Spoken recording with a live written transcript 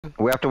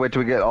We have to wait till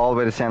we get all the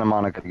way to Santa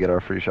Monica to get our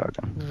free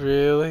shotgun.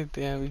 Really?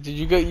 Damn. Did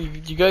you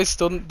guys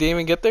still didn't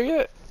even get there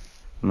yet?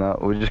 No,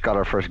 we just got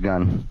our first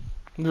gun.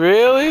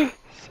 Really?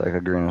 It's like a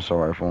green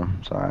assault rifle.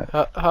 It's alright.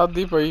 How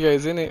deep are you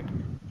guys in it?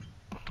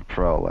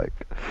 Pro, like,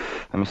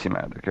 let me see my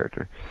other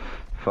character.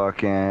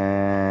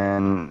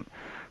 Fucking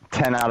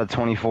 10 out of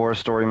 24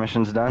 story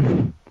missions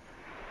done.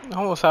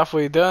 Almost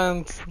halfway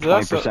done.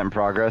 That's a 20%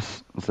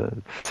 progress. So,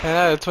 10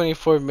 out of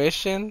 24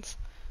 missions.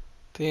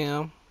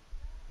 Damn.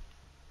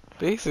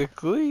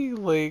 Basically,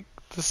 like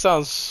this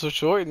sounds so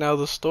short now.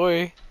 The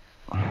story.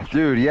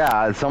 dude,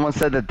 yeah, someone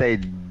said that they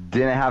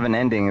didn't have an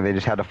ending. They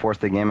just had to force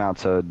the game out,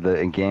 so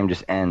the game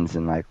just ends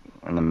in like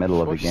in the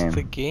middle of the Force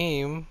the game.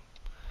 game.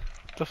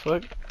 The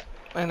fuck?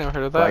 I never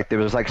heard of that. Like, it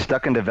was like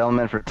stuck in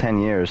development for 10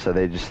 years, so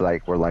they just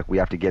like were like, we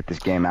have to get this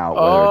game out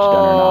whether it's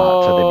done or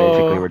not. So they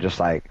basically Oh. were just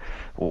like,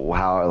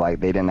 how, like,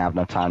 they didn't have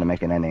enough time to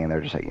make an ending, and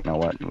they're just like, you know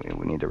what,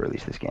 we need to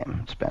release this game.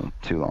 It's been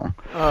too long.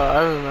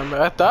 I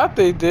remember. I thought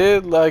they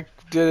did an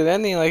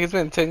ending. Like it's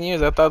been 10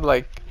 years. I thought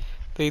like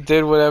they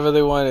did whatever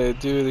they wanted to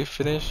do. They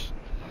finished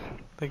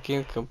the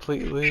game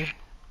completely.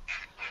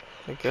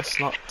 I guess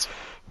not.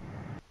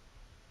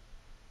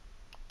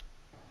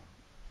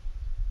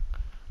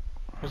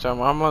 Which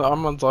I'm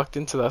unlocked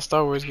into that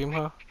Star Wars game,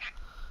 huh?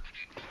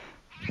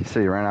 He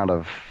said he ran out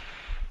of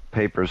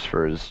papers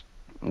for his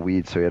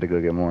weed, so he had to go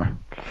get more.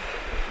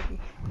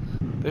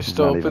 They're He's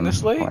still not open even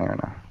this late? playing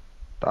right now.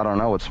 I don't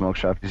know what smoke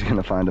shop he's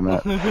gonna find him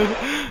at.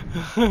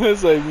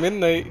 It's like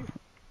midnight.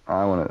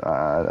 I don't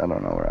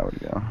know where I would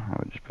go. I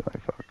would just be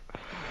like, fuck.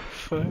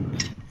 Fuck.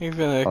 He's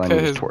gonna All I cut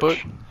need is his book.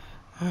 torch.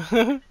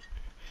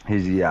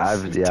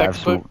 I've His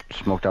textbook.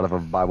 smoked out of a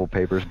Bible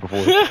papers before.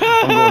 I'm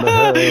going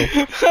to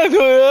hell. I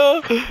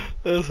don't know.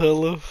 That's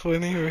hella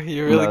funny.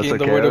 You're really No, it's getting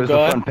the okay. word It of was the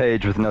God. front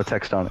page with no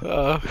text on it.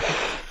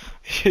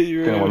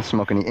 You're Didn't want really to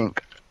smoke any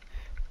ink.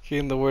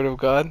 getting the word of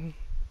God.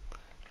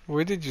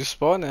 Where did you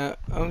spawn at?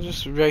 I'm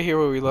just right here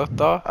where we left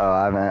off.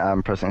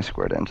 I'm pressing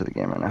square to enter the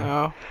game right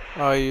now.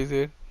 Oh, oh, you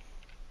did.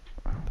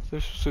 So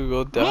should we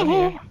go down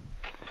here?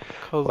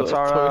 Call the What's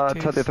our tell the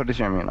authorities. authorities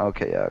you mean?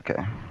 Okay, yeah,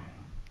 okay.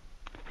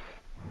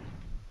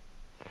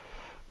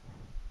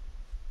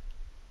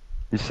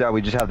 You see how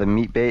we just have the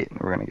meat bait?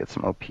 We're gonna get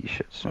some OP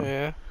shit soon.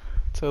 Yeah,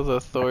 tell the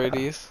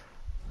authorities.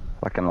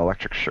 Like an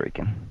electric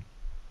shuriken.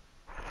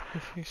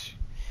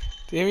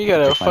 Damn, you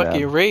got a Take my dad.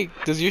 fucking rake.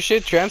 Does your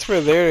shit transfer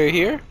there to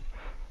here?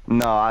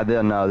 No, I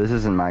didn't know. This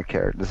isn't my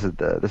character. This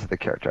is the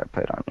character I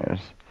played on yours.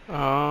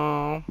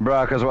 Oh.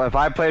 Bruh, because if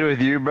I played with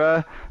you,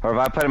 bruh, or if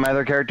I played with my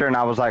other character and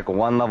I was like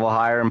one level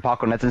higher in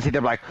Paco Nets and see, they'd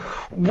be like,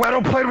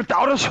 Weddle played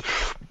without us?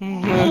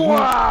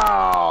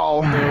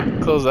 Wow!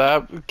 They'll close the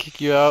app,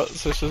 kick you out,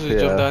 so as we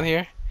jump Yeah, down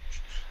here.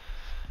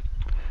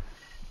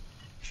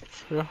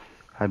 Yeah,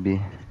 I'd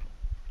be,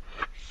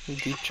 in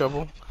deep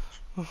trouble.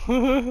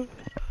 I'd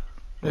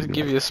Just be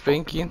give like, you a fuck.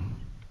 spanking.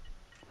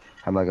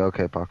 I'm like,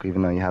 okay, Paco,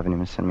 even though you haven't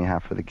even sent me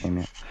half for the game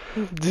yet.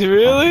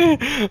 Really?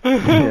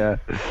 Yeah,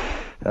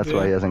 that's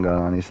why Yeah, he hasn't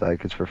gone on. He's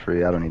like, it's for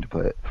free. I don't need to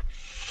play it.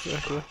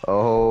 exactly.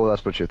 Oh,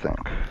 that's what you think.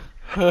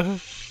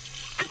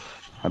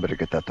 I better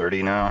get that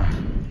 30 now.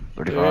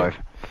 35.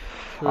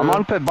 I'm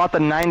on bought the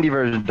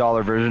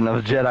 $90 version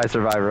of Jedi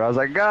Survivor. I was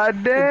like,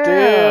 God Damn,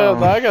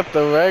 damn. I got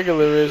the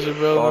regular version,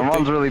 bro. Armand's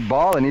Nothing. really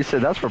balling. He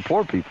said that's for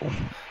poor people.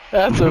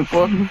 That's a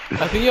poor.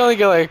 I think you only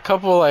get like a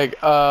couple like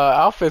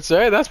outfits,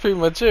 right? That's pretty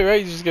much it, right?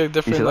 You just get a He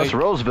different said us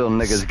like Roseville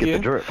niggas get the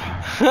skin. drip.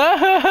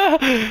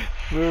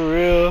 For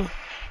real.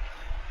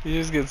 You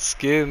just get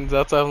skins.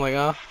 That's why I'm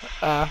like,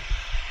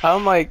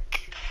 I'm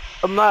like,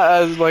 I'm not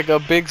as like a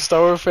big Star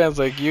Wars fans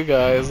like you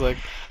guys. Like,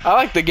 I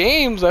like the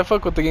games. I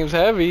fuck with the games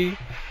heavy,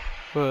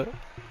 but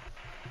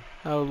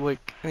I don't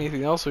like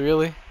anything else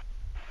really.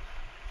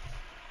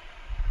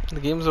 The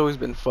game's always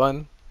been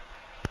fun.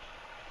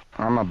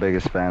 I'm a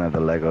biggest fan of the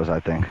Legos, I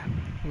think.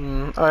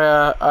 Oh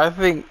yeah, I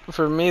think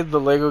for me the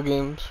Lego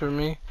games for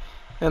me,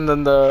 and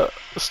then the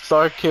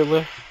Star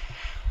Killer.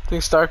 I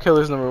think Star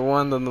Killer's number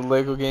one. Then the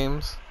Lego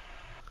games.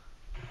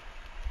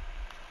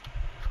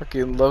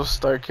 Fucking love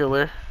Star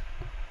Killer.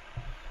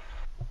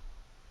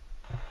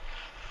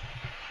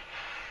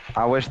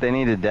 I wish they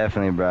need to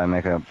definitely, bro,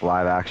 make a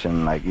live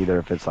action, like either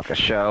if it's like a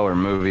show or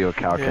movie with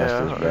Cal Kestis,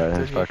 Yeah, or bro. did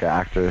His he? fucking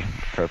actor,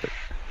 perfect.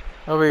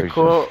 That'd be He's just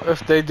cool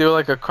if they do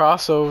like a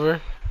crossover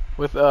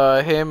with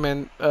him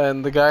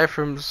and the guy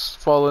from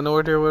Fallen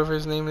Order, whatever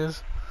his name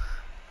is.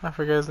 I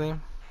forget his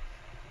name.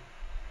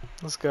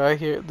 This guy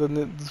here,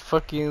 the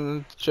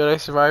fucking Jedi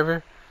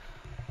Survivor.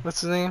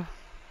 What's his name?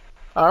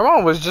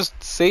 Armand was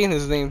just saying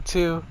his name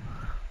too.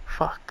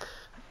 Fuck.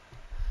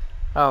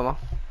 I don't know.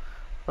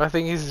 But I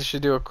think he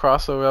should do a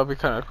crossover. That'd be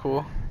kind of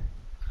cool.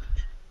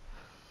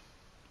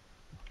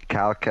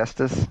 Cal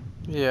Kestis.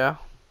 Yeah.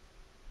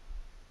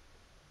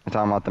 You're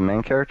talking about the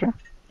main character?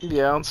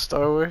 Yeah, on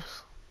Star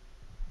Wars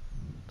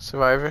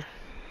Survivor.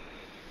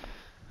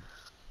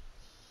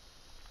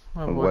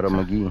 My boy.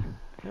 Weddle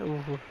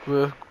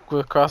McGee.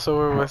 With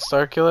crossover with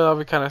Star Killer, that'll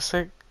be kind of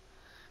sick.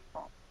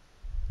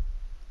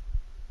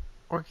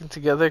 working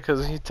together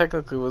because he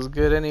technically was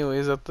good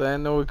anyways at the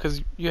end, or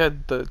because you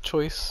had the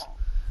choice,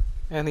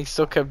 and he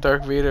still kept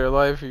Darth Vader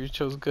alive if you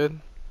chose good.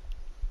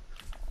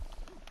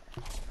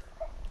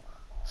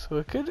 So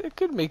it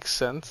could make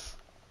sense.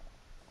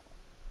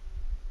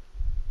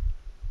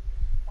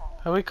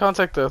 How we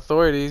contact the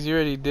authorities? You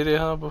already did it,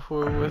 huh?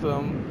 Before with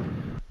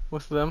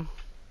them.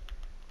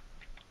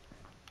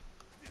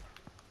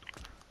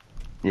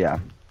 Yeah.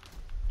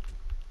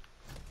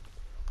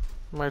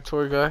 My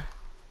tour guy.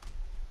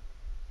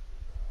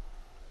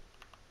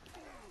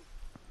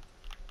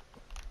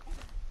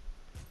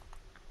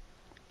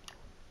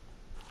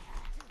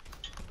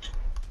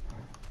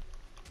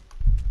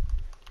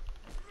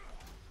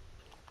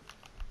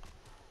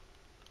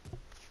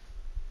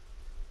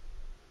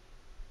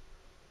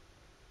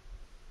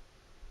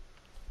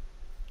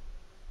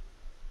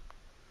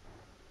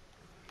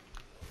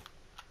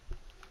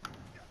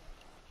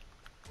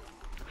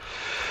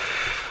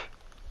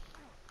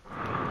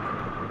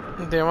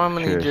 Damn, I'm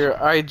gonna need Cheers. your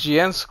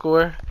IGN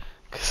score,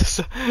 cause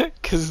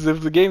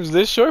if the game's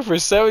this short for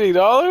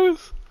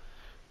 $70,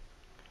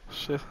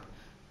 shit,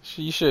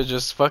 you should have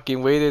just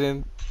fucking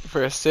waited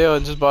for a sale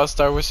and just bought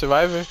Star Wars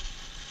Survivor.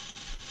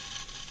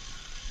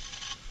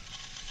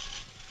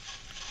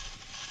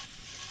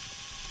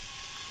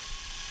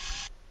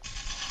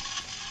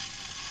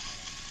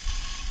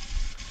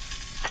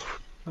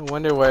 I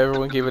wonder why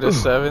everyone gave it a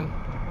 7.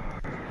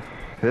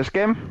 This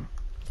game?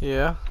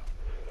 Yeah.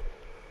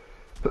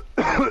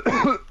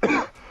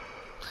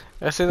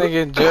 I think they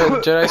get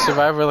Jedi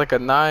Survivor like a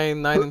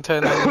 9, 9 and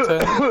 10, 9 and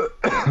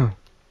 10.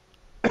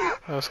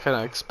 I was kind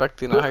of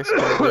expecting a high score,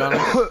 to be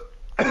honest.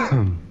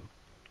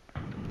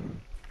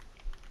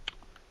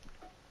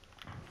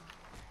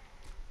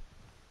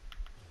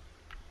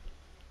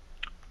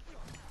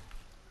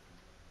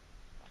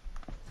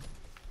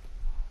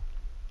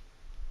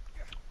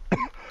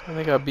 And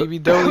they got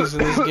BB Dolies in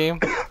this game.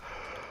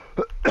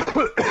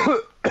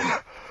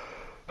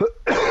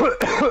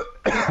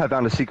 I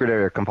found a secret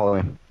area. Come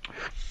follow me.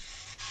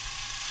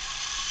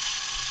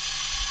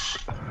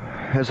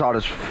 It's hot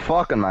as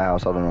fuck in my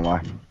house. I don't know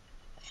why.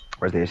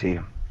 Where's the AC?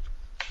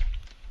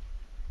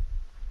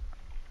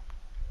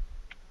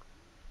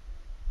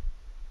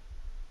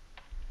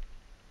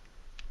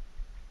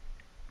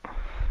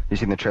 You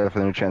seen the trailer for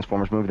the new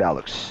Transformers movie? That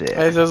looks sick.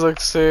 It does look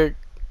sick.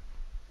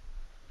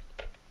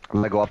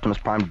 Lego Optimus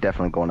Prime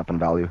definitely going up in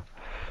value.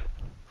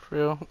 For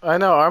real. I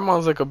know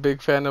Armand's like a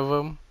big fan of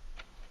them.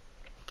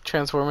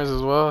 Transformers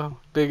as well.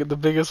 The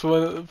biggest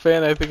one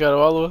fan I think out of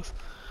all of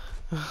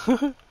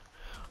us.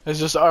 It's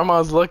just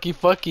Armand's lucky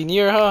fucking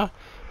year, huh?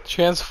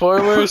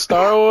 Transformers,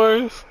 Star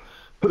Wars,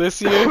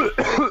 this year.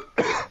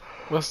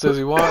 What else does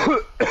he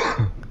want?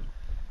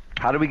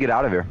 How do we get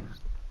out of here?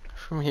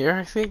 From here,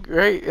 I think,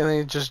 right? And then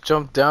he just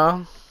jumped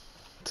down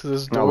to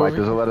this door. No, like,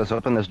 does it let us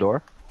open this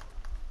door?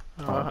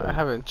 I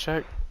haven't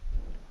checked.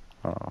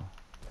 Oh.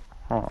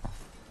 Huh.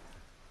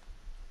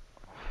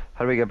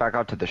 How do we get back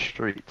out to the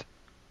street?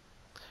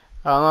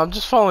 I don't know, I'm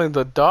just following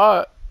the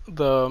dot,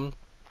 the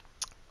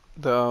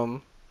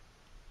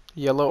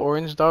yellow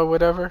orange dot,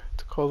 whatever,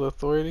 to call the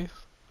authorities.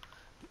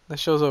 That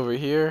shows over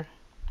here.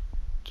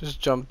 Just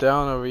jump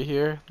down over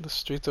here. The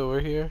street's over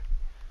here.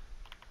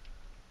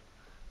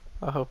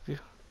 I'll help you.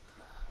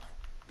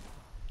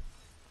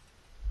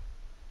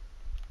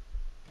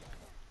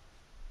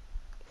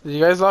 Did you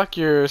guys lock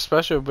your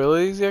special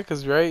abilities yet?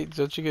 Cause right,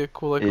 don't you get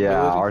cool like Yeah,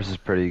 abilities? ours is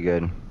pretty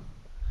good.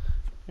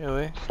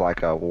 Really? It's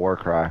like a war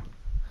cry.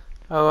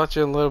 I'll watch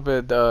you a little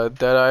bit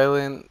Dead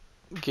Island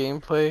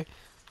gameplay,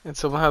 and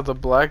someone had the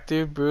black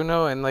dude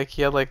Bruno, and like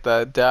he had like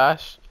that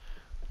dash.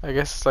 I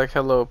guess it's like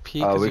Hello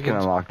P. Oh, 'Cause we you can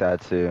unlock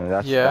that too.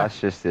 That's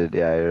just it.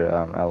 Yeah, your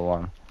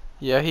L1.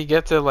 Yeah, he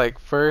gets it like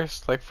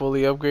first, like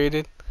fully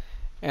upgraded,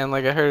 and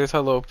like I heard it's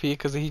Hello P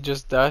because he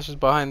just dashes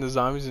behind the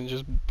zombies and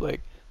just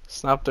like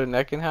snap their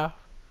neck in half,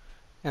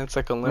 and it's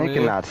like They unlimited.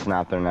 cannot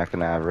snap their neck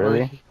in half, Or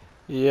really?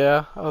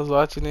 yeah, I was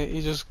watching it.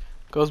 He just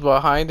goes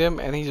behind him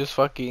and he just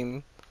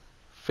fucking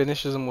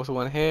finishes him with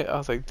one hit. I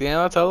was like,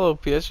 damn, that's Hello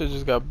P. I should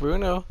just got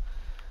Bruno.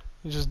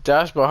 You just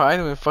dash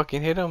behind him and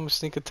fucking hit him with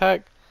sneak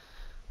attack.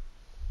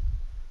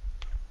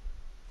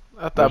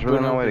 I thought There's really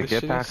Bruno no way would to be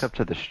the get back shittiest. up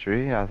to the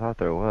street? I thought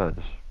there was.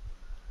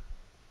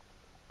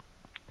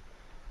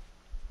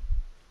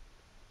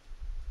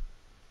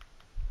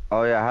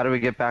 Oh yeah, how do we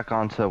get back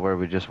onto where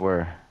we just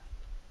were?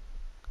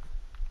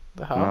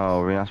 The house.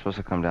 No, we're not supposed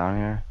to come down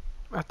here?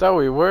 I thought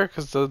we were,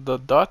 cause the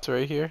dot's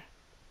right here.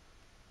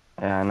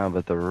 Yeah, I know,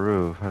 but the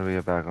roof, how do we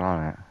get back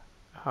on it?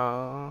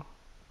 I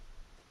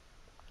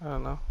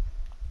don't know.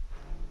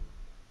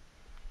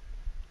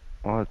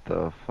 What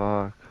the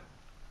fuck?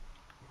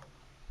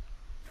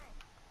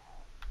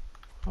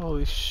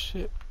 Holy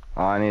shit.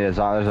 Oh, I need there's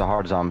a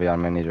hard zombie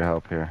on me, I need your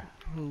help here.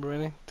 I'm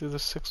running through the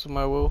 6 with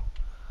my will.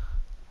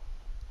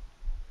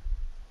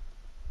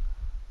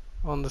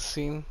 On the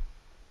scene.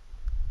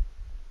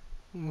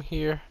 I'm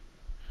here.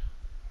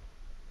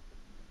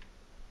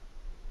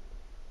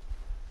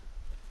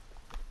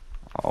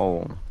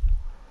 Oh.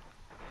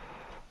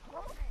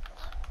 Oh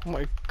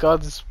my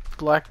god, this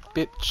black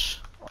bitch.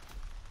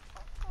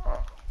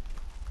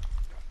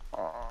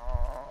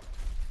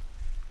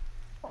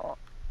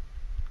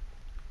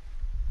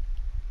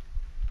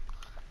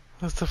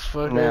 What the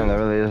fuck? Damn, there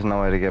really is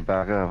no way to get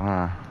back up,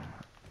 huh?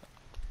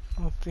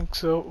 I don't think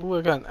so. Ooh,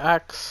 I got an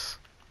axe.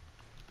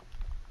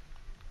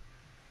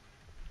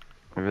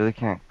 We really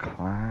can't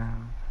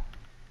climb.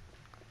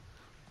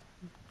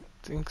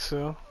 Think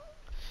so.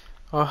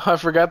 Oh, I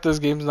forgot this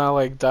game's not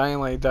like Dying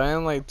Light.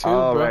 Dying Light 2,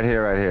 Oh, bro. right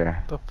here, right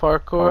here. The Oh,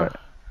 parkour. wait.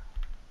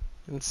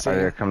 Insane. Right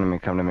here, come to me,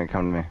 come to me,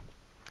 come to me.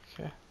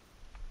 Okay.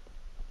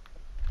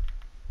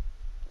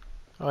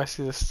 Oh, I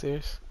see the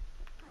stairs.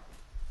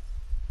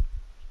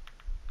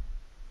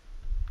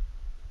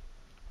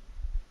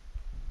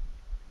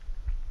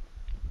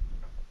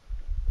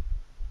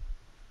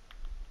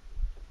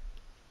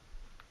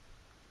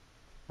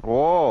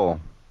 Whoa.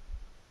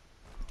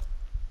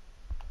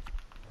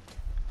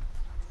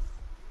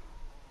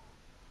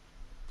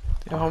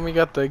 Yeah, homie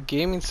got the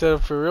gaming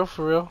setup for real,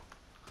 for real.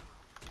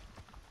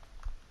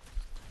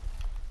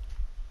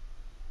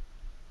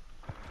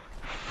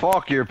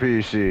 Fuck your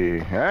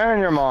PC and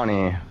your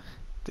money.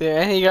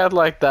 Yeah, and he got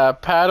like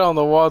that pad on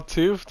the wall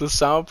too to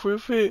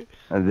soundproof it.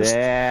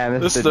 Damn,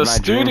 This this the is my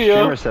dream studio.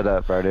 streamer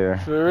setup right here.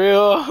 For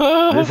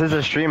real. This is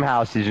a stream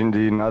house. Do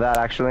you know that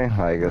actually?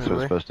 Like, this was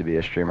Really? supposed to be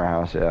a streamer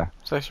house, yeah.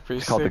 It's actually pretty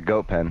It's called the sick.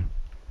 Goat Pen.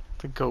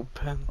 The goat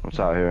pen. What's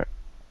out here?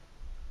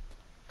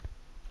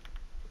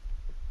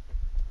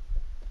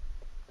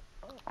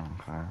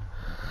 Okay.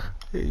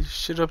 Hey,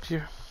 shit up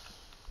here.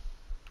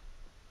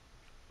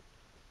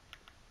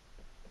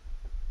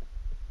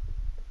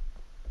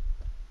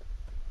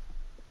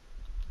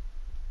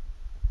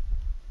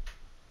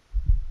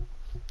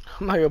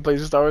 I'm not gonna play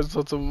Star Wars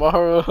until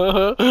tomorrow.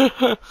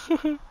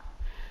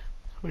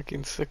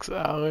 Fucking 6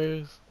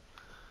 hours.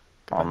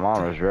 My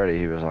mom was ready.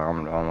 He was like,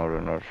 I'm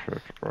downloading that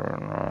shit right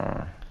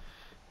now.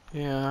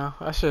 Yeah,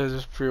 I should have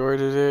just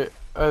pre-ordered it.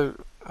 I don't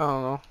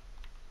know.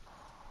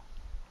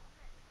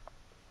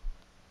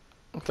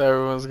 I thought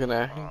everyone's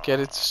gonna get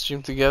it to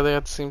stream together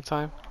at the same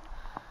time.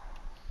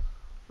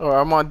 Or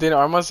Armand didn't.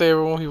 Armand say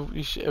everyone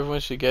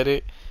should get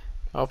it.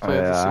 I'll play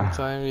at the same Yeah.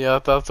 time. Yeah,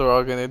 that's what we're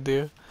all gonna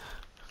do.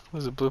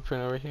 There's a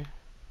blueprint over here.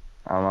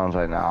 My mom's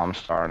like, no, I'm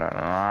starting.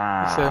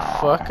 He said,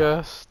 "Fuck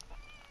us."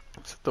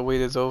 He said the wait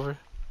is over.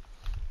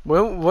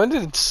 When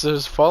did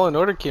Fallen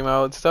Order came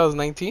out?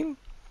 2019?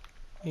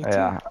 18?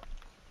 Yeah.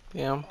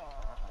 Damn.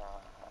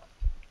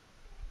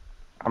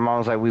 My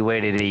mom's like, we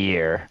waited a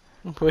year.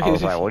 Wait. I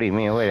was like, what do you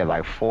mean? We waited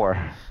like 4.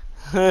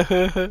 No,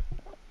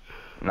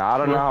 I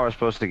don't know how we're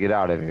supposed to get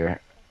out of here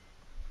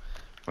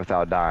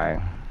without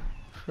dying.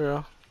 For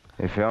real.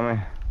 You feel me?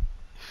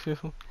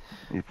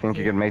 You think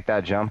you could make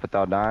that jump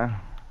without dying?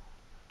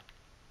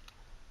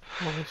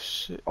 Holy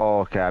shit.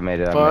 Oh, okay, I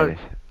made it. I Fuck. made it.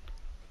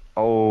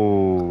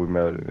 Oh, we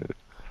made it.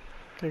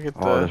 Look at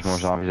Oh, there's more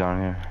this. zombies down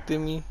here.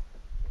 Dimmy.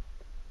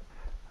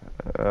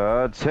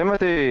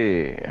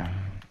 Timothy.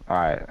 All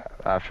right.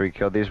 After we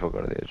kill these, we'll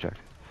go to the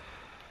objective.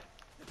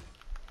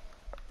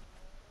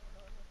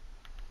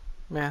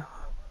 Man.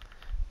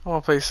 I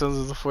wanna play Sons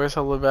of the Forest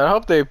hella bad. I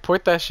hope they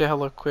port that shit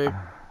hella quick.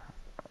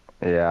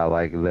 Yeah,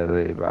 like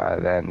literally by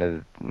the end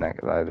of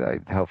next,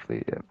 like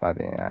hopefully by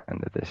the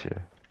end of this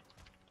year.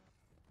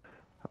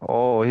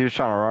 Oh, he was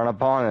trying to run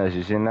up on us.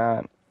 You seen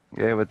that?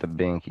 Get hit with the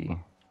binky.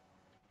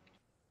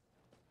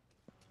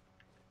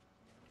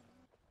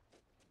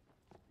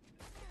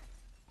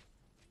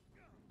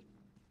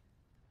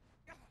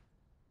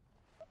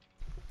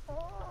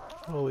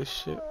 Holy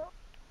shit.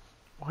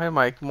 Why am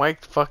my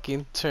mic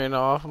fucking turn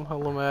off? I'm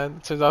hella mad.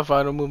 It turns off if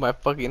I don't move my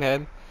fucking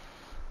head.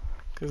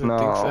 Cause it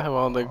thinks I No. have it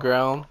on the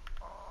ground.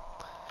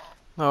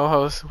 No,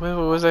 what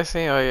was I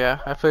saying? Oh yeah,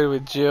 I played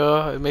with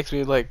Gio. It makes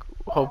me like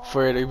hope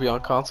for it to be on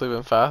console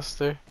even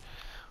faster.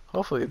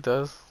 Hopefully it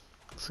does.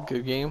 It's a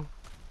good game.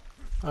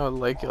 I would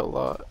like it a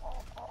lot.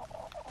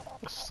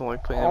 I just don't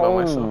like playing it by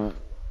myself.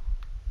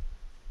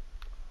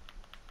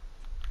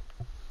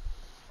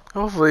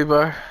 Hopefully,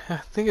 but I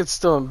think it's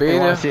still in You beta.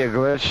 want to see a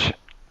glitch?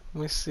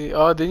 Let me see.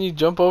 Oh, didn't you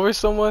jump over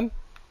someone?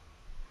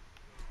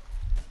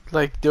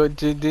 Like,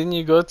 didn't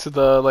you go to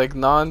the like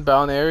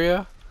non-bound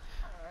area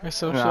or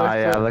some shit Nah, like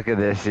yeah, that? look at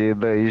this. You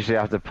usually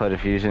have to put a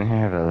fusion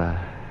here,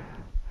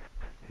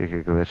 but you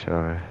could glitch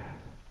over.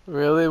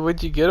 Really?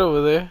 What'd you get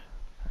over there?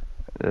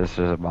 This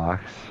is a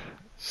box.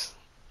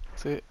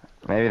 See,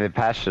 Maybe they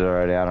patched it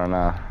already. I don't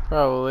know.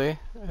 probably.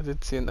 I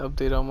did see an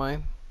update on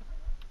mine.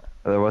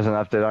 There was an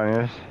update on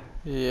yours?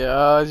 Yeah,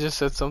 I just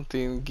said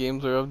something.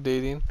 Games are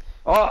updating.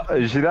 Oh,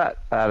 did you see that?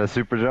 I had a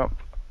super jump.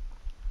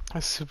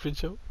 A super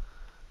jump.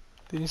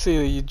 Did you say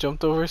that you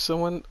jumped over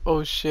someone?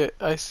 Oh shit,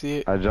 I see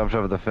it. I jumped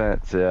over the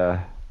fence,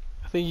 yeah.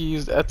 I think you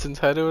used Edson's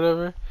head or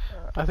whatever.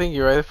 I think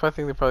you're right. I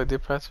think they probably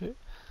did patch it.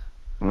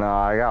 No,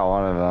 I got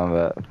one of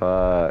them,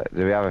 but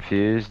do we have a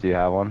fuse? Do you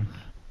have one?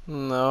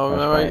 No,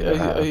 That's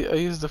remember fine, I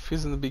used the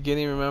fuse in the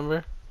beginning,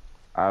 remember?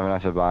 I have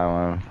enough to buy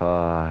one.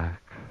 Fuck.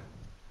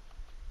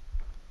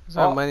 Is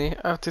that Oh. money?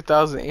 I have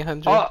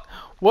 2,800. Oh!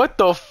 What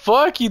the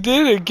fuck? You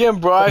did it again,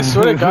 bro. I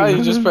swear to God,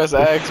 you just press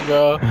X,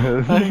 bro.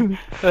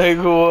 Like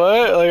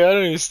what? Like, I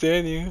don't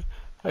understand you.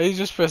 How you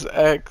just press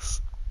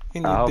X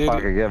and I you hope did I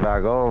it? could get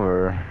back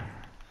over.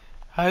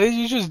 How did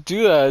you just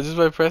do that just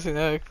by pressing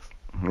X?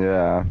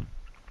 Yeah.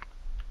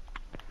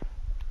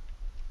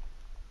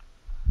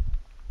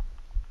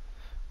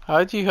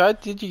 How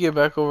did you get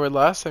back over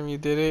last time you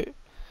did it?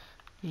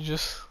 You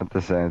At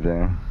the same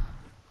thing.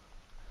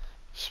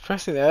 just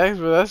pressing X,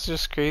 but that's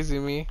just crazy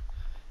to me.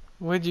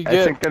 What'd you I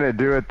get? think gonna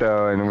do it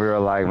though, and we were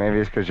like, maybe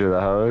it's because you're the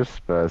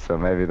host, but so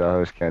maybe the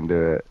host can't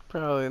do it.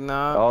 Probably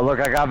not. Oh look,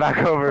 I got back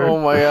over. Oh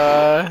my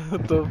god,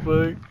 what the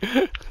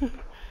fuck?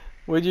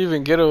 What'd you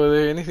even get over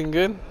there? Anything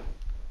good?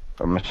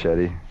 A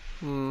machete.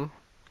 Hmm.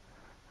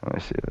 Let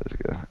me see if it's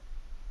good.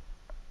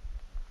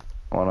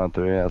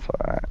 103, that's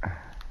alright.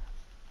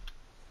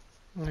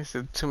 I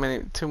said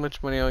too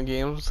much money on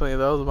games. So that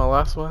was my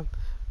last one.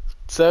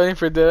 70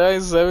 for Dead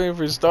Eyes, 70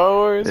 for Star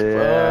Wars. Fuck,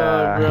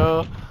 Yeah.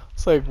 bro.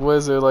 It's like,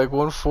 was it like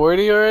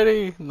 140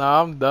 already?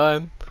 Nah, I'm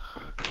done.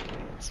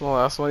 It's my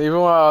last one. Even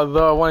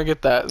though I want to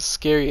get that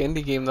scary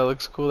indie game that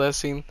looks cool. That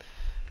seen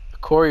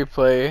Corey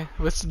play.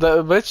 But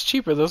it's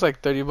cheaper. Those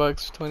like 30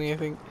 bucks, 20 I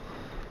think.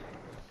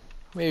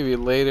 Maybe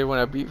later when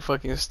I beat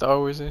fucking Star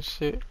Wars and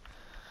shit.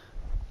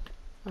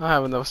 I don't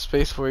have enough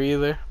space for it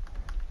either.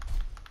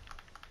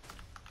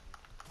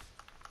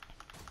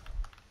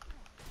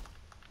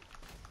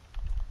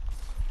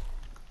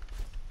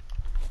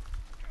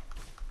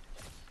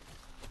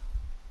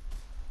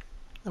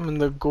 I mean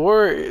the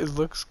gore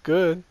looks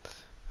good.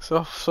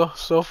 So far,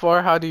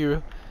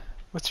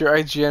 what's your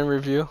IGN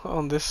review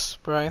on this,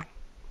 Brian?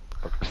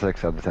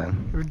 6 out of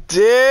 10.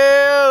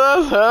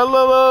 Damn, that's hella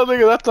low,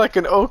 nigga. That's like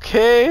an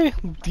okay,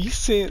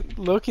 decent,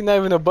 looking, not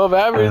even above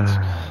average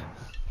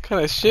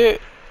kind of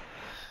shit.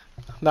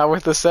 Not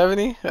worth the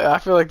 70. I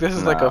feel like this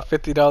is like a Nah.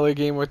 $50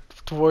 game or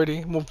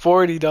 40, well,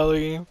 $40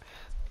 game.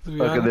 To be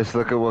Look at honest,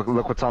 this.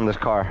 Look what's on this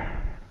car.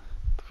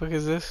 the fuck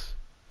is this?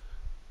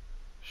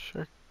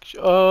 Shark.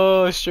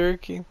 Oh,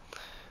 Shuriken.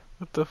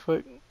 What the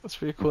fuck? That's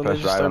pretty You cool. press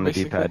Ninja right Star on the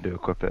basically. D-pad to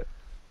equip it.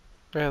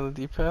 Right on the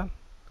D-pad. Now look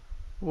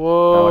how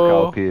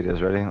Whoa. OP it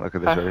is. Ready? Look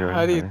at this. Ready?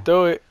 How do you Ready?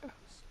 throw it?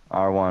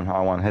 R1.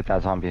 R1. Hit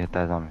that zombie. Hit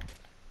that zombie.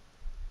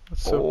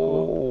 That's so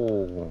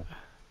cool. Oh.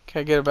 Can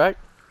I get it back?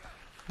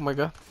 Oh my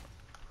god.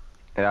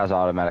 It has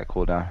automatic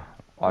cooldown.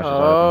 Watch this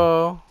happen.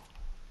 Oh.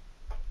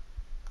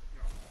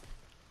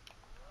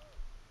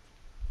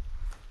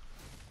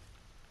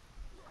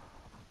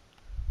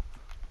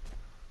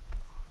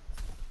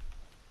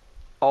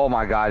 Oh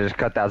my god, I just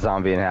cut that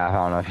zombie in half. I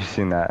don't know if you've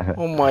seen that.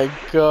 Oh my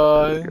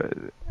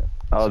god.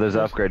 Oh, there's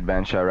an upgrade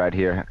bench right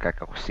here.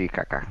 See,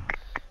 caca.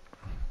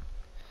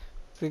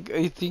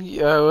 You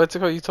think what's it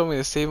called? You told me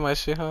to save my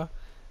shit, huh?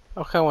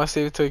 I kinda wanna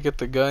save it till you get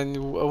the gun.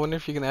 I wonder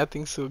if you can add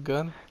things to a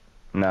gun.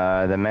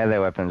 No, the melee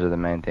weapons are the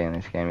main thing in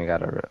this game. You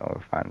gotta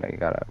find it. You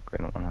gotta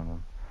upgrade one of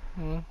them.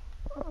 Hmm.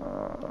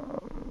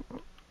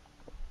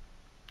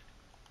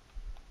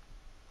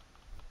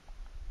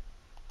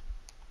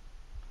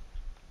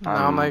 No,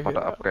 I'm about to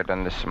upgrade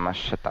on this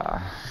machete.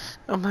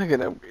 I'm not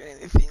gonna upgrade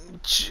anything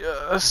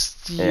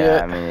just Yeah,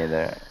 yet. me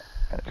neither.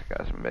 I just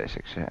got some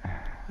basic shit.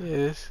 Yeah,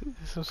 this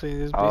I'm saying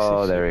this basic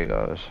Oh, there shit. he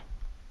goes.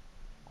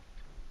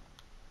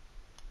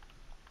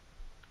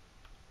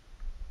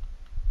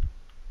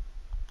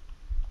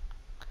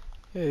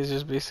 Yeah, it's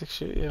just basic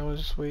shit. Yeah, we'll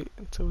just wait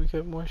until we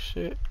get more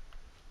shit.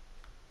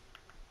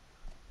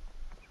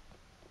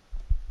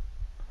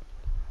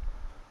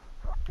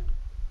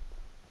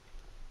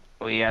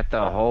 We at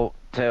the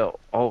hotel.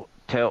 All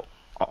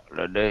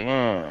of the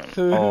end.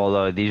 Oh,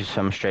 look, these are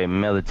some straight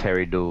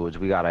military dudes.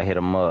 We gotta hit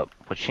them up.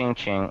 Ching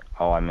ching.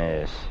 Oh, I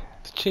missed.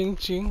 Ching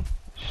ching.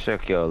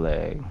 Shook your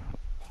leg.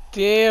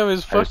 Damn,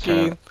 his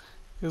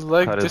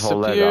leg Cut his whole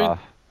leg disappeared. off.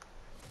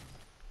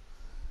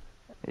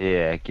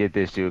 Yeah, get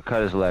this dude.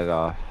 Cut his leg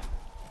off.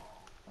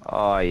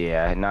 Oh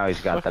yeah, now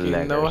he's got the Fucking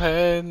leggers. no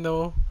head,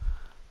 no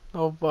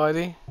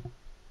body.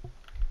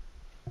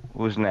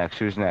 Who's next?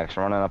 Who's next?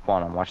 Running up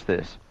on him. Watch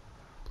this.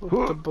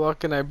 Put the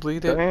block and I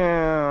bleed it.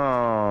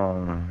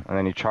 Damn. And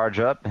then you charge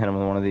up, hit him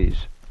with one of these.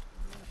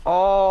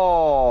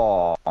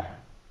 Oh.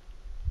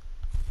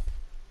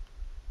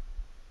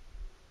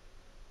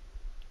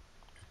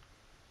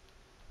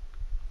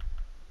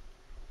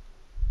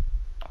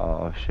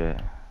 Oh shit.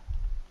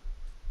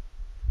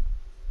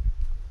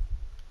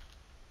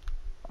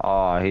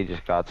 Oh, he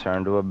just got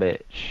turned to a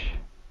bitch.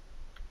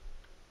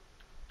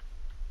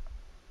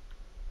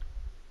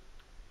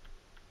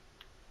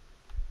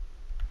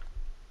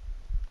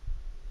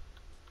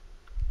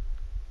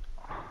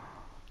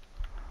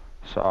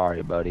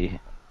 Sorry, buddy.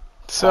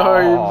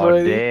 Sorry, Oh,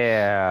 buddy.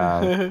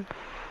 damn.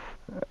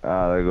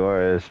 The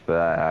gore is,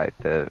 but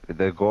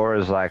the gore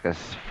is like a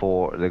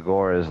 4. The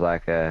gore is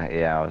like a,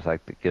 yeah, it was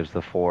like, it gives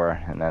the 4,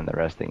 and then the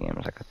rest of the game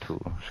is like a 2,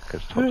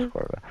 because total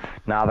score. But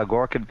now the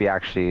gore could be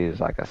actually is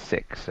like a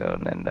 6, so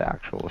and then the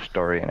actual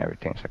story and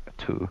everything's like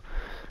a 2.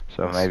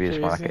 So That's maybe it's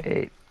more like crazy. an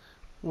 8.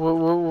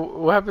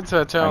 What happened to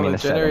that turn on the a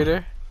 7.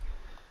 generator?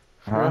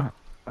 For real?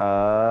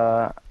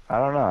 Huh? I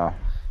don't know.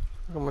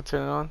 I'm gonna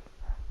turn it on.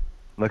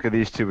 Look at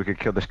these two. We could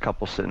kill this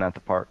couple sitting at the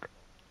park.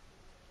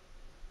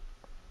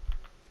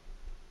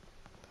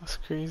 That's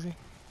crazy.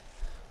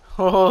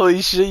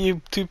 Holy shit,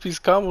 you two-piece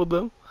comboed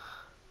them.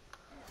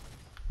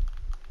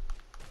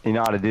 You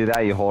know how to do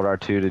that? You hold R2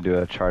 to do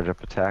a charge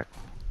up attack.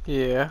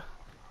 Yeah.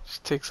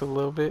 Just takes a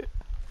little bit.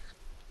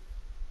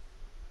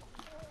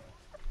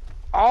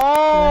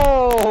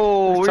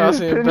 Oh, He's we just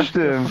tossing it pinched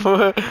back and him.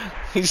 forth.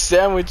 He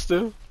sandwiched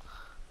him.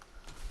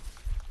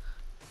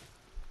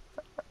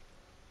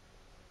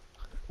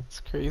 It's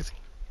crazy.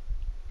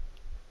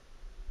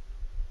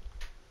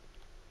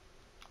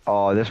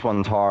 Oh, this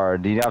one's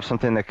hard. Do you have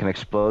something that can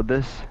explode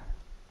this?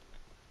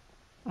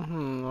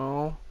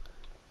 No.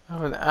 I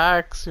have an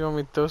axe. You want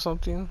me to throw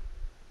something?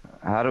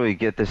 How do we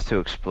get this to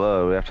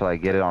explode? We have to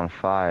like get it on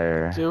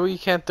fire. Dude, you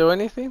can't throw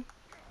anything?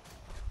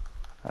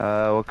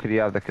 What could you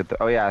have that could?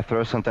 Oh yeah,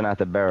 throw something at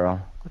the barrel.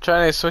 I'm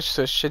trying to switch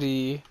to a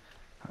shitty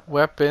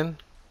weapon.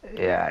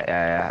 Yeah, yeah,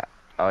 yeah.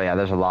 Oh yeah,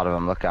 there's a lot of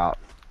them. Look out.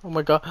 Oh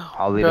my god.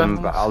 I'll Oh my lead god.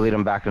 them. I'll lead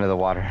them back into the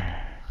water.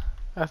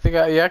 I think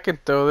yeah, I can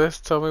throw this.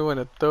 Tell me when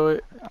to throw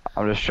it.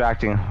 I'm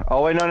distracting.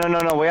 Oh wait, no, no, no,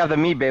 no. We have the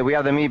meat bait. We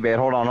have the meat bait.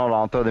 Hold on, hold on.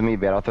 I'll throw the meat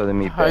bait. I'll throw the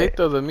meat How you bait.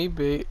 throw the meat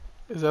bait?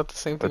 Is that the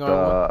same thing With I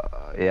want?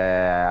 the yeah,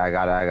 yeah, yeah, I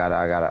got it. I got it.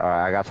 I got it. All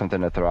right, I got something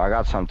to throw. I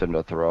got something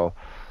to throw.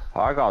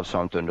 I got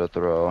something to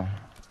throw.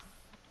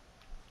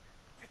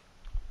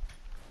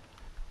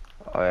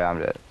 Oh yeah, I'm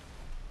dead.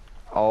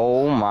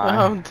 Oh my.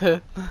 I'm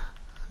dead.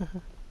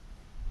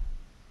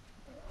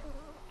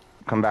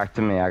 Come back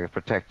to me. I can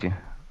protect you.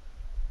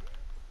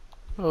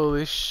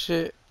 Holy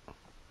shit.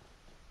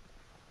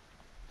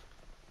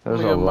 I'm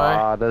There's gonna a get my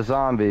lot of I'm gonna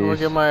zombies.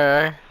 get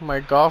my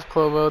golf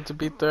club out to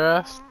beat their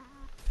ass.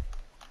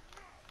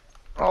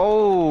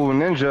 Oh,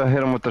 ninja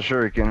hit him with the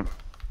shuriken.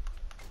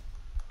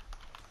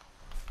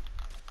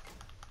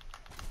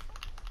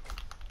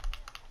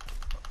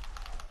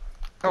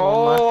 Get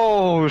one my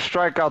Oh,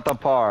 strike out the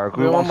park.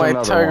 Who get one wants my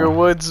another Tiger one?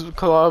 Woods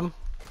club.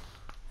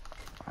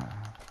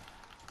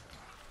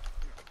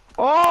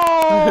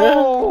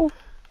 Oh!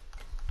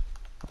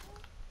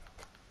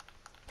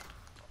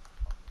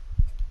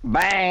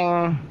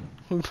 Bang!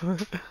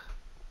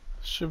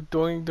 Ship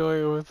doing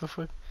doing what the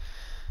fuck?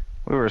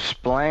 We were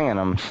slanging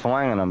them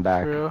For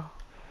back. real.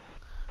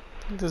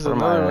 There's What am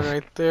another I? one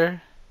right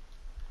there.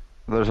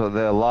 There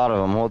are a lot of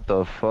them. What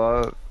the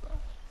fuck?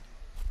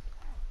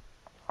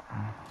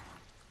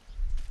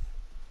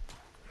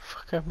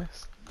 Fuck, I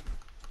missed.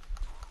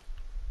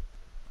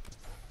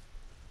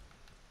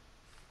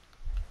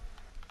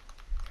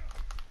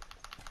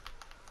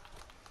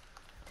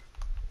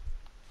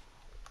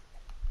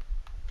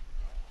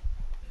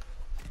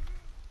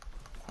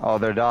 Oh,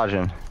 they're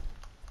dodging.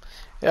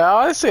 Yeah,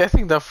 honestly, I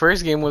think the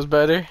first game was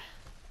better,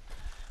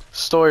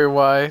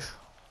 story-wise.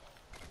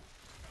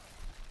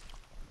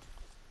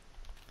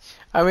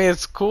 I mean,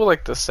 it's cool,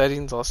 like the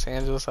settings, Los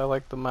Angeles. I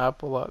like the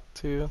map a lot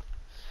too,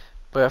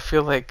 but I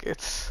feel like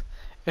it's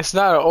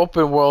not an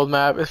open world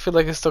map. I feel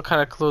like it's still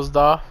kind of closed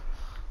off.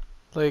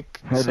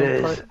 Like It some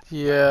is. part,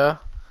 yeah.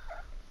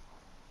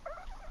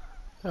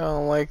 I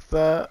don't like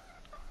that.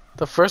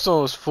 The first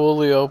one was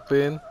fully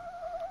open.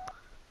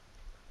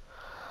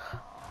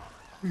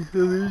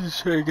 They're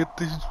just trying to get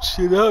this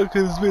shit out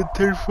because it's been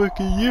 10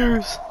 fucking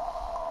years.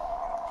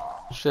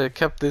 Should have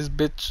kept this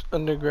bitch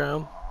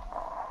underground.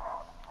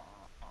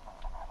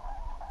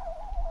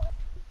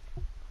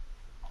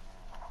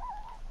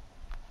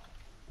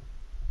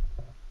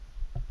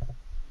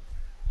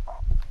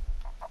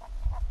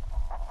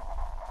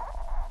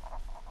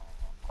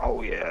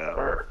 Oh yeah, that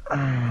hurt.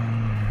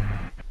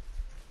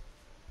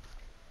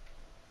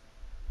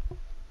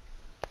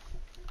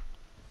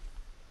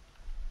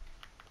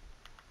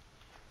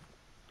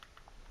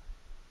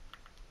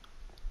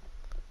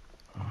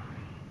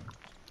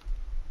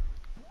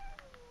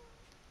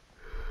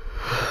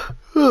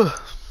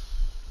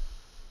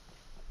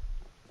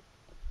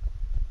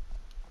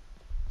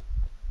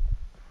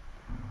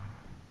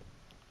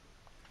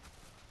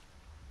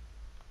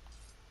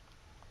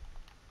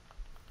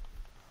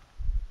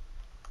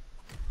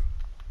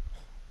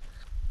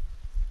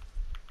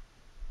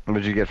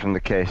 What'd you get from the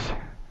case?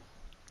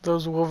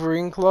 Those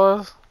Wolverine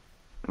claws.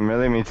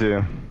 Really, me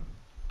too.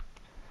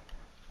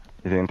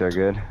 You think they're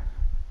good?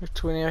 There's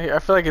 20 out here. I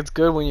feel like it's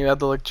good when you add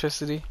the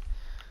electricity.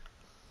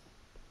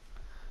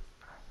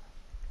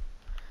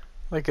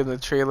 Like in the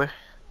trailer.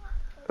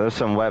 There's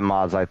some wet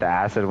mods like the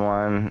acid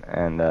one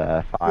and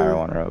the fire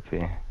one are OP.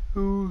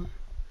 Ooh.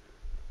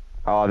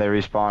 Oh, they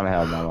respawn.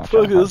 Hell no, I'm not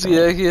trying Fuck to fight this,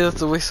 them. yeah,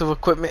 that's a waste of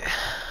equipment.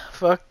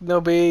 Fuck no,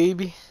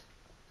 baby.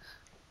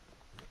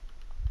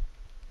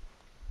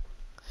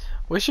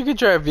 Wish you could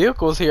drive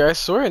vehicles here. I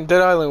swear in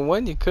Dead Island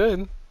 1 you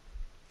could.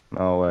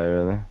 No way,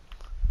 really.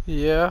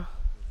 Yeah.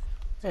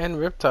 And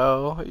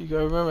Riptile. You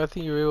gotta remember, I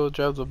think you were able to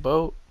drive the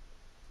boat.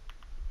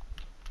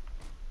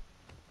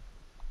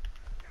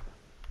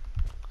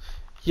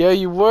 Yeah,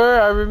 you were.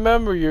 I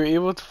remember you were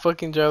able to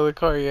fucking drive the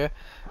car, yeah.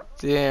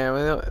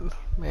 Damn,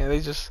 man,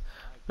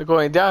 they're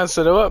going down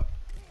instead of up.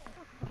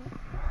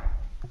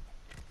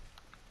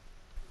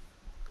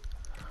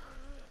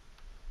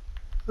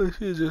 I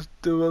should just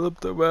develop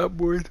the map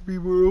more to be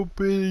more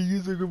open and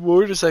use like a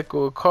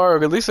motorcycle, a car,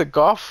 or at least a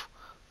golf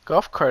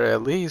cart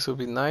at least would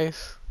be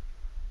nice.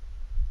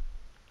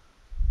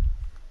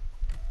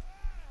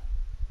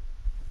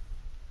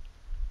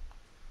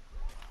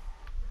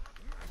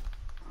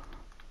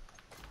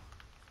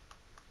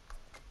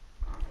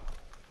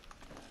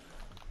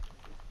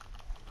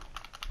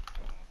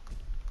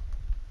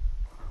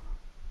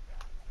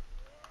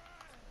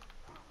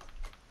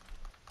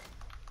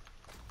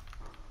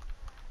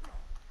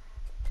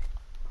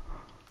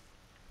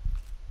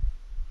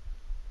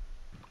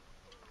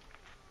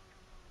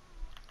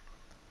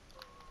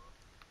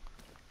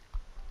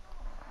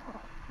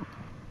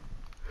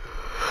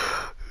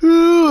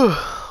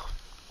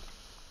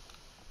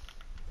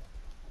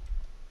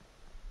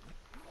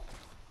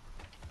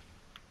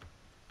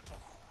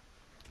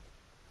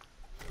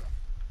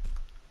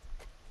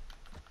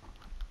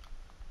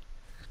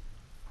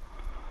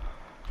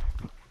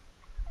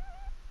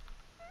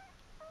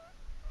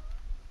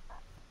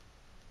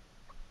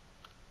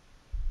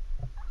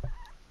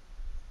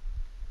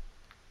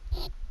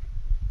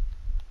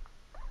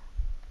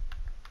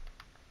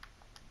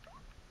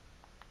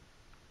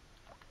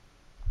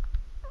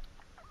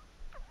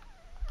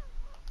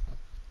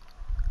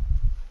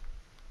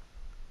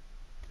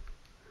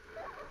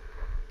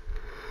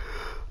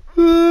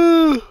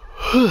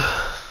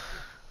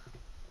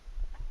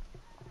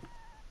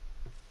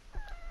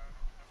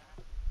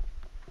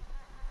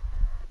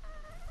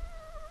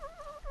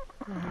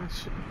 Holy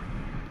shit.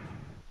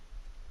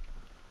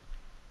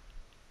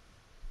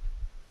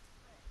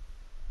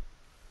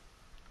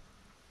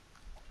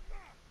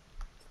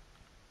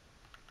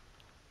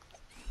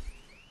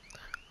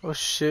 Oh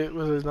shit,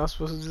 was I not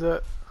supposed to do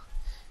that?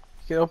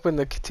 You can open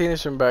the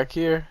containers from back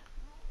here.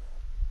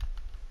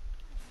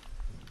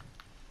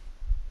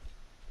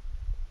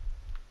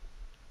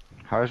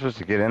 How are we supposed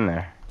to get in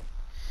there?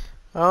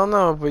 I don't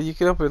know, but you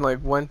can open like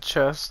one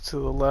chest to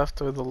the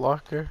left or the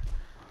locker.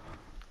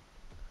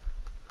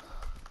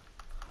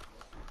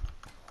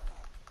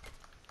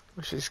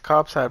 Wish these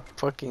cops had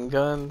fucking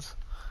guns.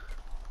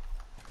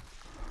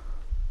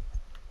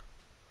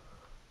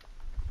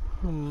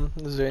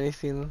 Is there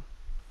anything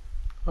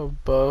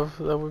above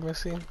that we're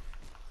missing?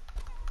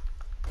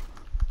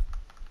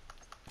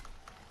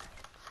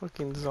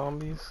 Fucking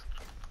zombies.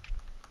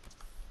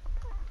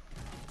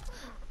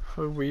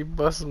 Or we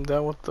bust them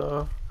down with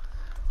the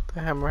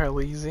hammer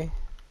hell easy.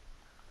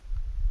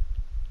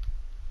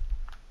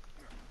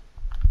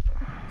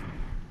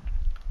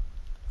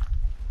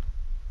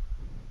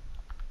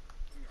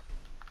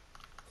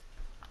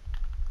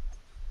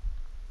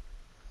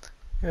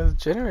 Yeah, the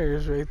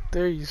generator's right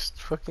there. You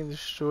fucking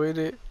destroyed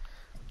it.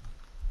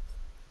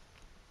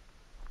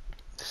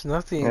 There's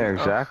nothing. Yeah,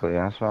 exactly.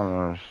 That's what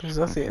I'm There's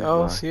nothing confused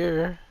else by.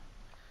 here.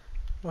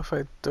 What if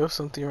I throw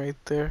something right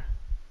there?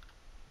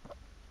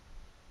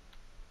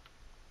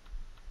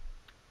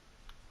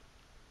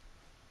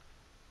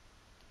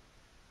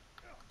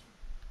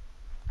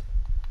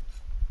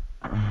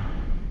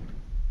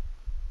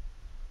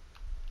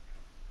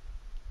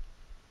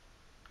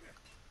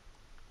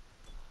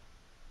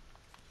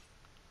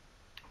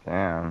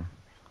 Damn.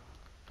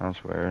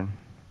 That's weird.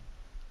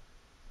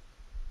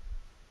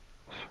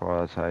 So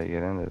that's how you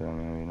get into them,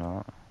 maybe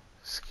not.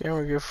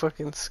 Scammer, get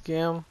fucking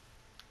scam.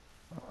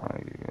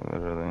 Like,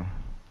 literally.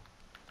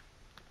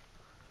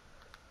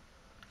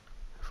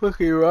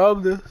 Fucking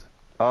robbed us.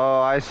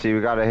 Oh, I see.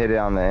 We gotta hit it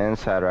on the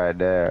inside right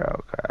there.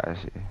 Okay, I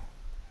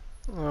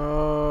see.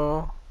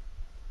 Oh,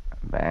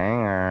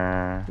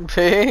 Banger.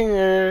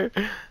 banger.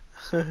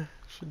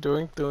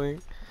 Doing.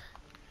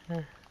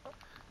 Alright.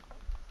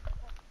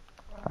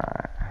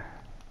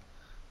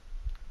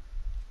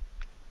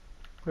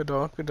 Good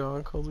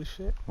dog, holy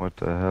shit. What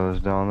the hell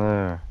is down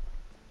there?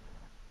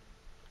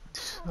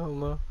 I don't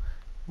know.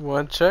 You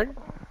wanna check?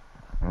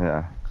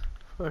 Yeah.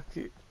 Fuck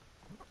it.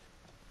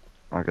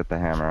 I'll get the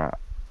hammer out.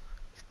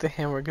 Get the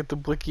hammer, get the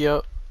blicky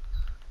out.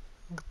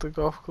 Get the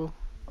golf club.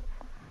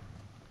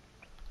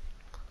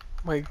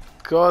 My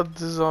god,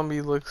 this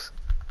zombie looks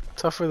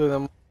tougher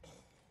than a...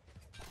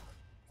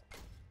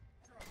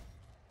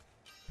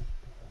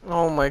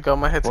 Oh my god,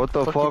 my head's What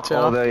the fucking fuck?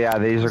 Oh, off. yeah,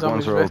 these ones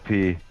Zombies are right.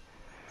 OP.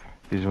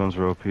 These ones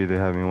are OP. They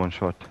have me one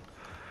shot.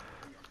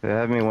 They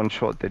have me one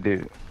shot, they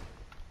do.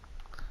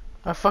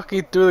 I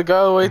fucking threw the guy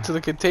away to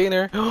the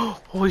container.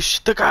 Holy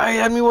shit, the guy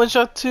had me one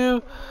shot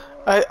too.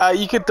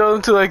 You could throw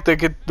them to like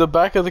the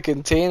back of the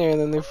container and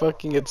then they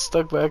fucking get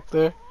stuck back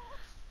there.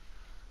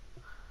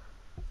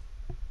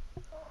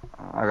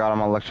 I got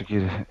him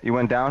electrocuted. You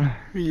went down?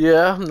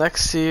 Yeah, I'm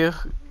next to you.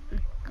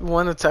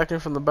 One attacking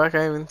from the back, I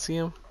didn't even see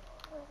him.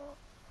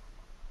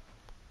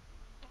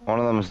 One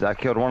of them is, I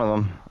killed one of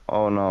them.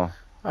 Oh no.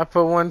 I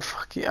fucking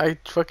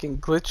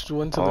glitched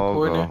one to the Oh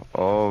corner. go,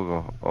 oh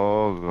go,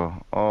 oh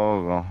go,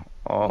 oh go.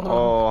 Oh, No.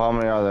 oh, how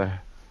many are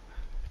there?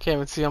 Can't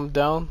even see I'm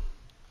down.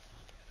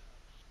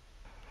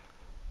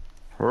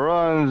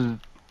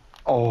 Run!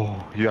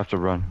 Oh, you have to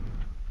run.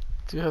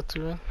 Do you have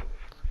to run? Oh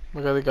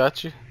my god, they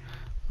got you.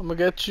 I'm gonna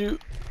get you.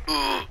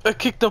 I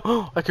kicked him.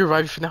 I can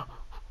revive you for now.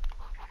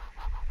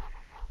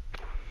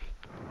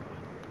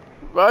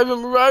 Revive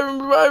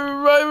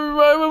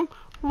him.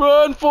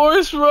 Run,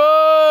 Forrest,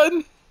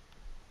 run!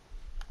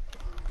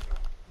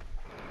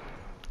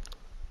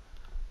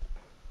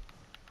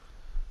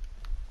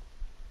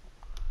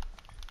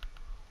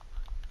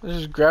 They're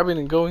just grabbing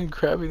and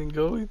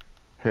going.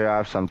 Here, I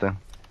have something.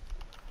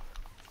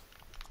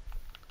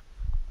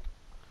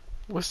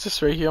 What's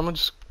this right here? I'm gonna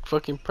just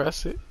fucking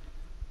press it.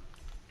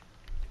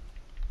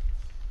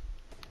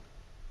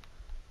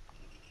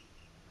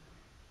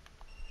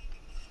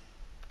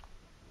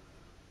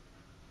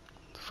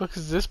 The fuck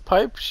is this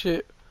pipe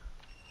shit?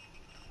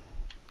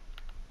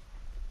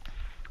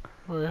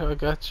 Wait, I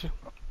got you.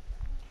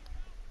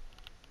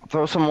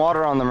 Throw some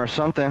water on them or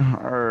something.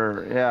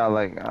 Or, yeah,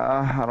 like,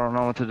 I don't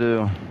know what to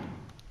do.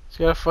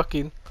 So you gotta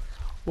fucking...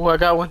 Oh, I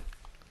got one.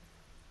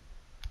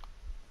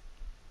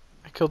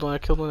 I killed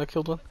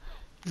one.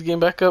 He's getting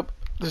back up.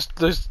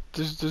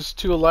 There's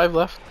two alive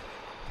left.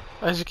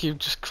 I just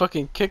keep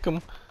fucking kick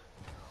him.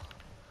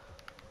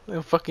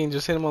 And fucking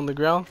just hit him on the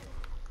ground.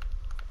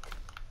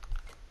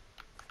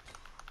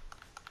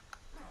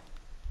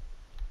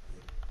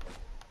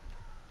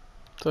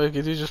 So all you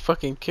can do is just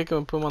fucking kick him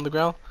and put him on the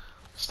ground.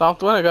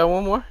 Stomped one, I got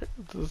one more.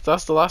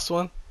 That's the last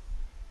one.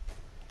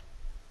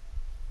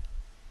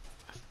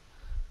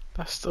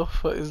 That's still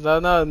is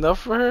that not enough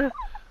for her?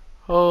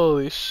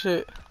 Holy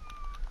shit.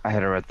 I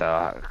hit her with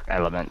the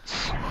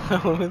elements.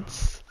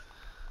 Elements.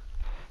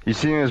 You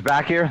see his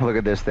back here? Look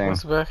at this thing.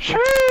 What's back there?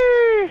 Sheesh.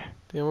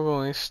 Damn, we're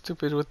going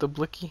stupid with the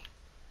blicky.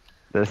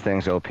 This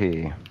thing's OP.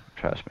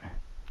 Trust me.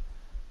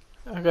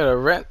 I got a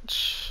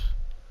wrench.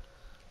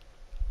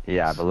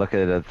 Yeah, but look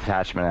at the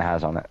attachment it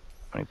has on it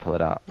when you pull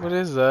it out. What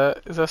is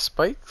that? Is that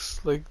spikes?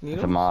 Like It's a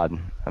needles? mod,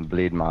 a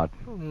bleed mod.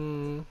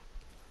 Hmm.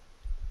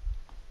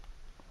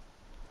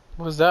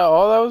 Was that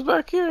all that was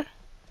back here?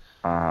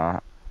 Uh huh.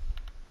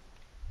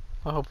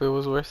 I hope it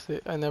was worth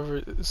it. I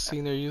never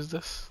seen her use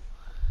this.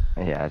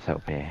 Yeah, it's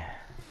OP.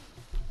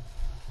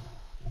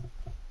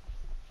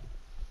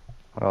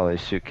 All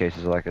these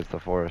suitcases like it's the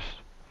forest.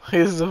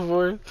 Here's the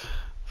board.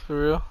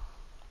 For real.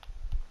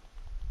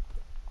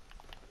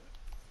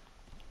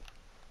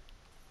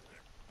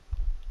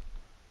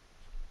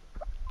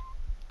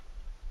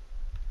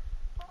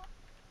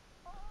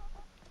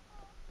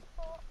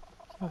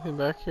 Nothing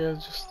back here,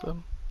 just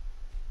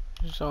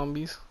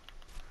zombies.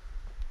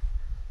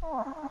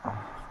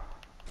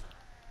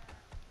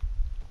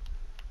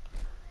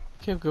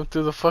 Can't go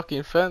through the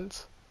fucking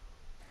fence.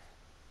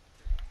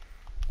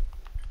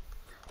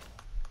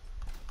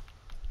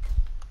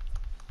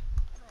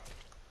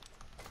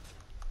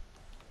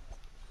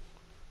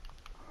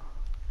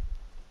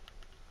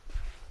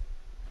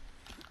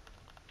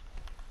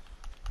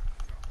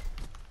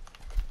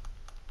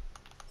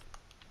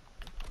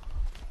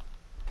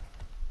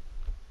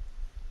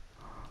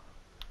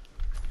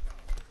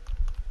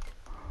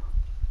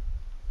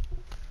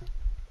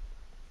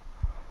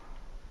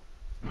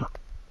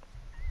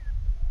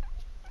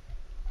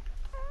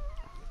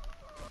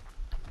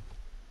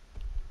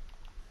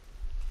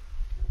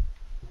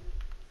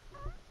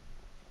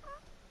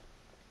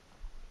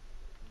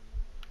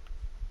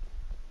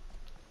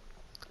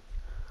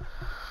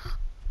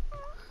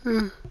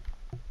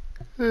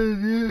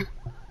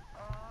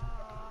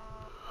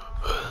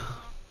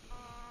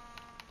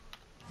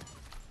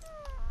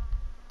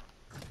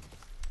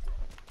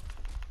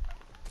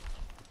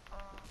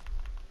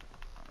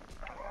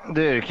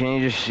 Dude, can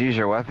you just use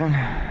your weapon?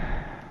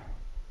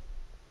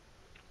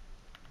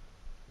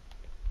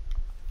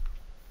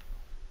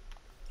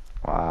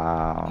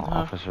 Wow,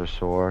 Nah, officer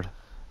sword.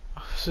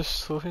 I was just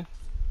swimming.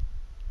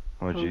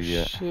 What'd Oh you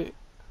get? shit.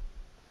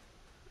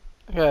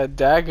 I got a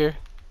dagger.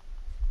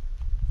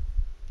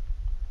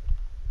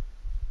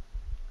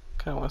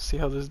 Kinda wanna see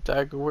how this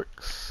dagger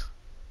works.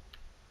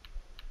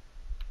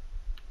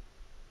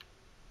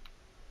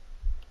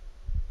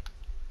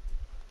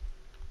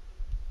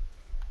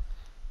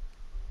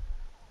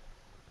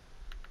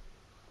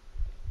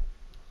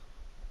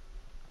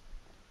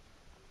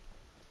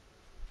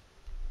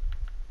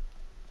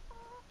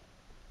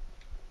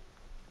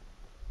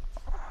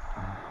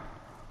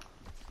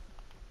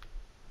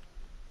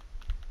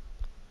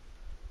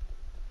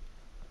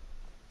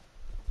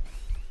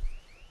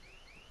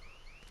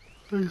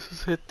 Let's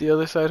just hit the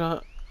other side on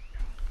it.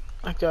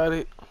 I got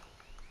it.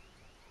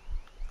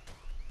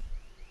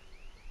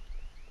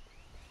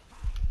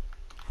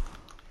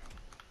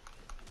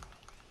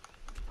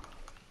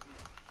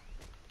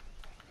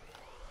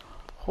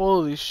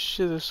 Holy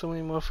shit, there's so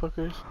many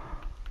motherfuckers.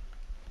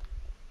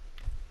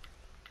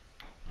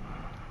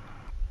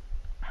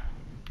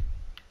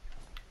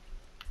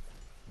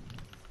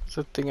 It's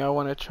a thing I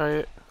wanna try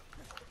it.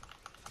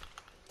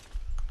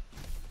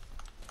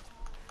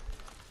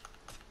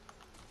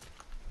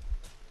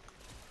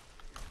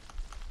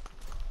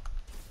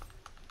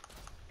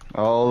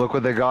 Oh, look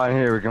what they got in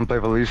here. We can play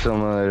police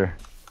simulator.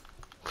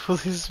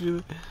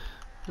 Policeman.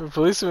 The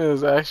policeman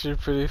is actually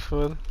pretty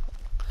fun.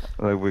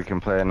 Look, we can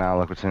play it now.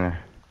 Look what's in here.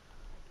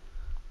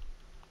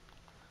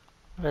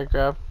 What I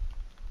grab?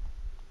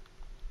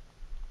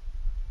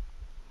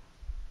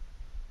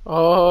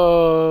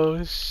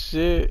 Oh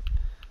shit.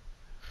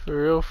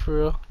 For real, for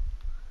real.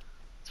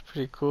 It's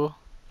pretty cool.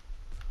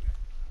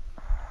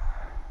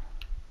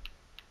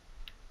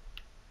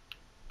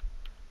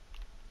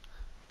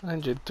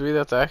 103,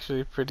 that's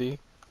actually pretty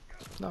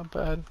not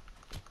bad.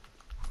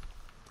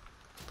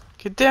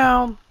 Get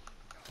down!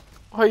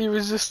 Why are you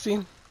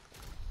resisting?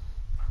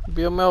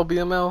 BML,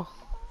 BML.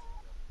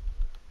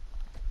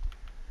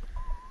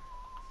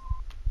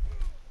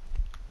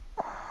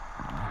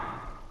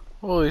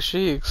 Holy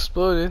shit, he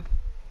exploded.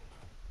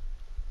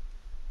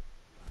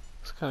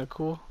 It's kinda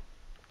cool.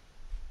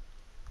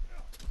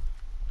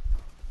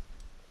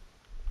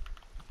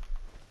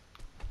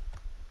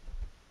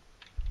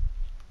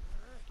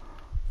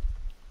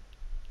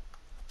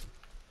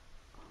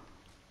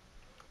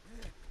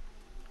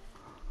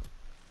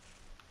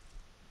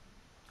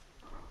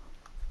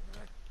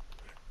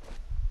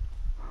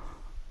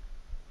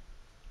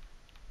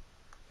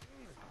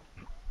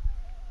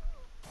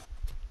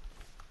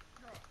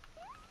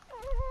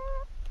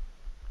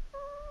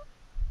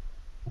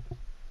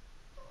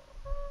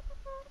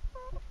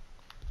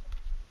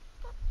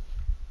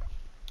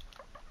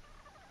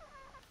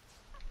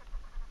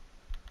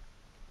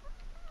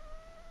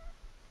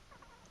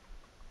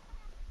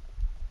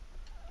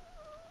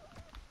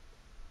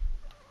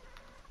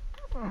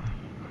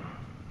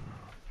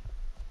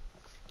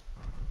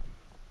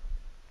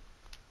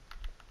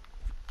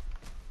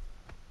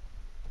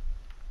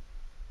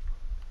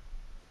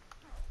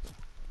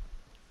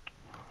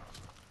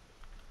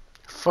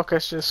 fuck, I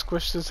should have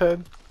squished his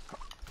head.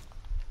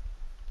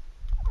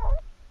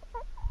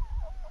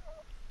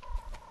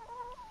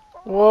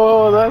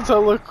 Whoa, that's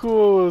hella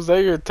cool. Is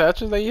that your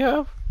attachment that you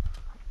have?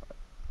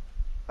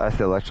 That's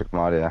the electric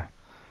mod, yeah.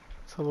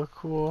 That's hella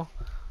cool.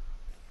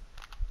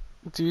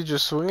 Do you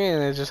just swing it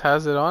and it just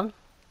has it on?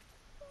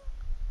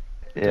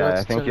 Do I have Yeah, I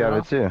to think turn you it have it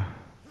off? too.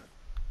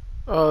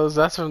 Oh,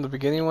 that's from the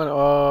beginning one?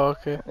 Oh,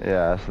 okay.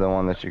 Yeah, that's the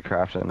one that you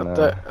crafted in I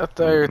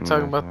thought you were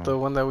talking about the. the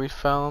one that we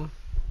found.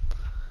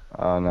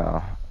 Oh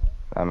no,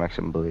 that makes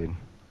him bleed.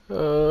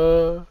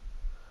 Uh,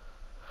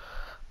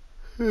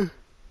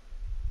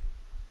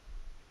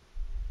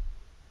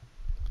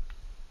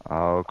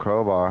 Oh,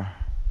 crowbar.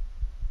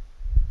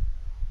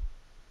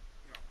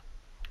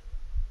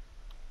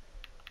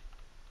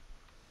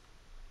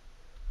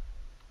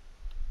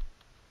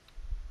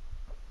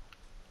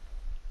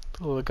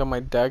 look at my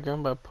dagger.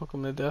 I'm about to poke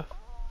him to death.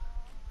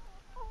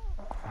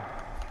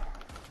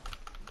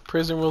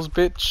 Prison rules,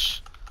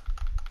 bitch.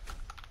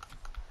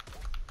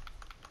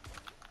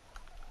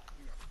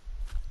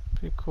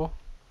 Pretty cool.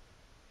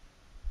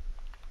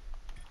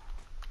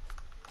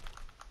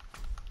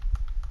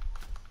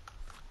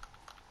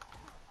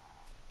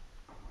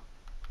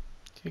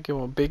 Can't give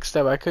him a big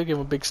stab. I could give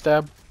him a big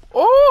stab.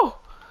 Oh!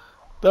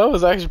 That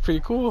was actually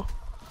pretty cool.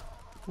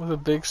 With a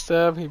big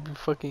stab, he'd be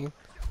fucking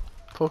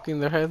poking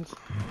their heads.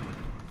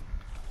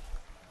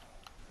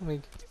 Let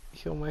me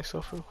heal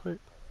myself real quick.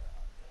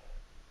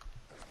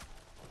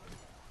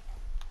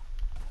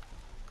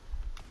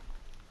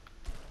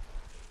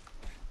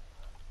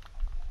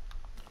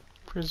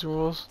 Prison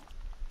rules.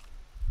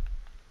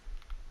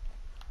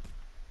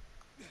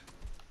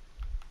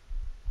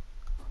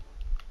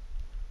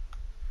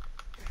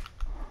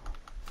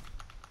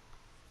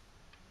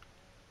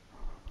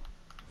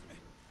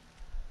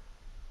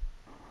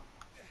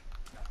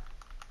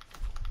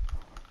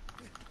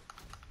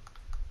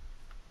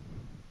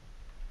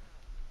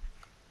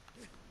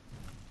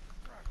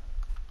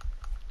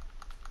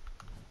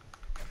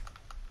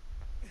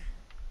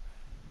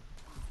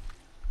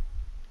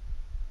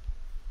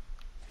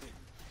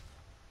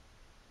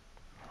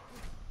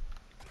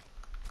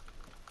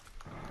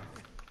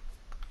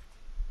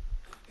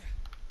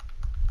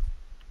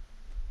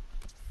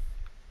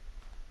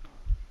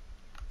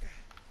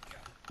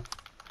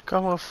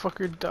 Come on,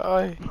 fucker,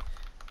 die.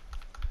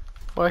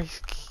 Why he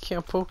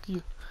can't poke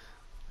you?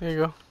 There you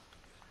go.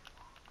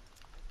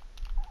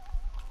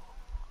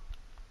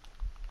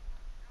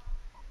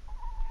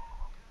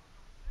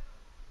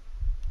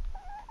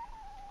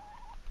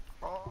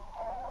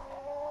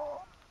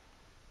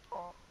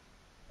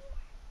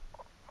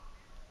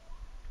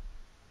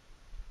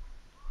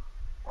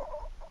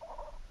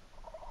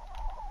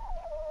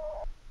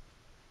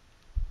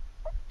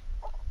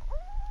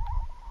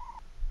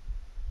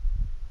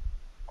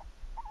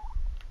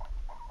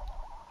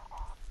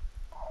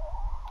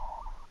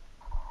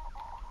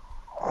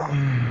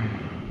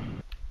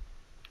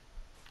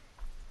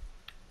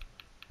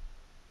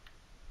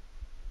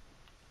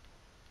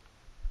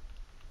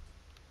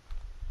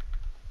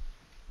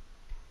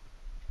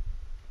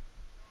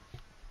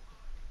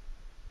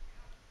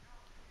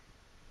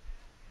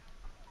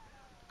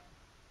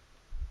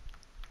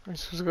 We're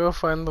supposed to go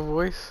find the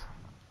voice.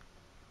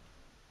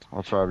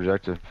 What's our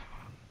objective?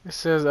 It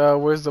says,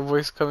 where's the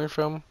voice coming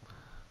from?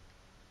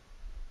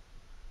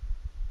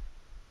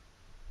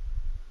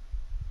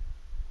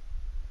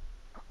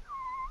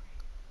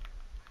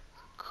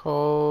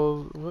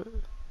 Called, what?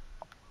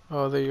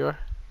 Oh, there you are.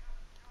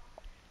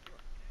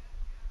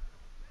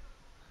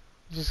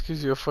 It just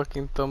gives you a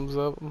fucking thumbs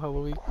up. I'm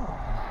hella weak.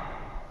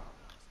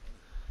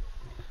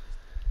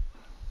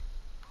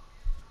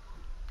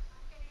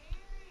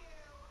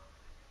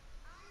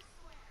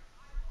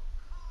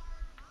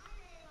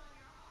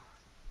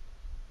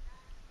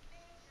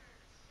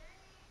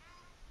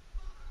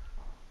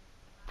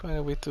 Find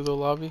a way through the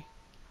lobby.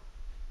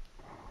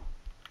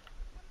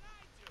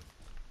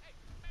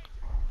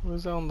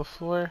 Who's that on the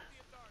floor?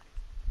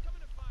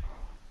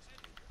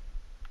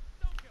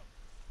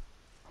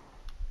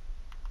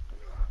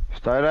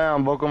 Stay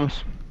down,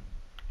 Bookums.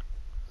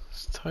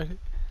 Start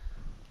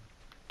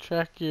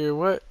track your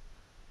what?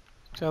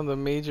 Down the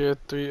major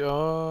 3.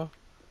 Oh,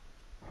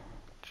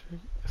 track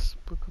yes,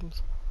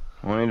 Bookums.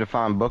 We need to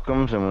find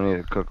Bookums and we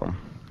need to cook them.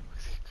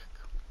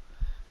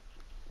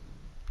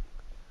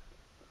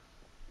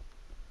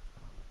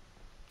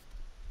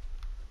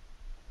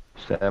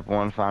 Step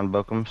 1, find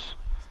Bookums.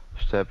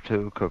 Step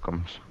 2,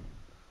 cookums.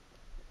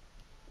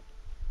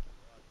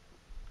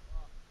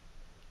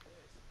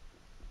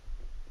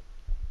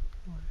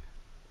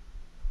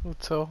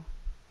 Hotel.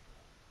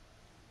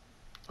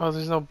 Oh,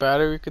 there's no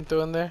battery we can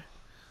throw in there?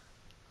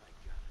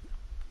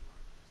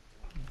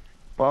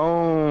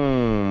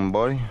 Boom,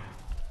 buddy.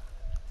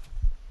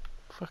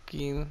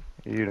 Fucking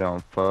You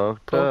done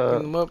fucked poking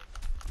up. them up.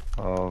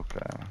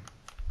 Okay.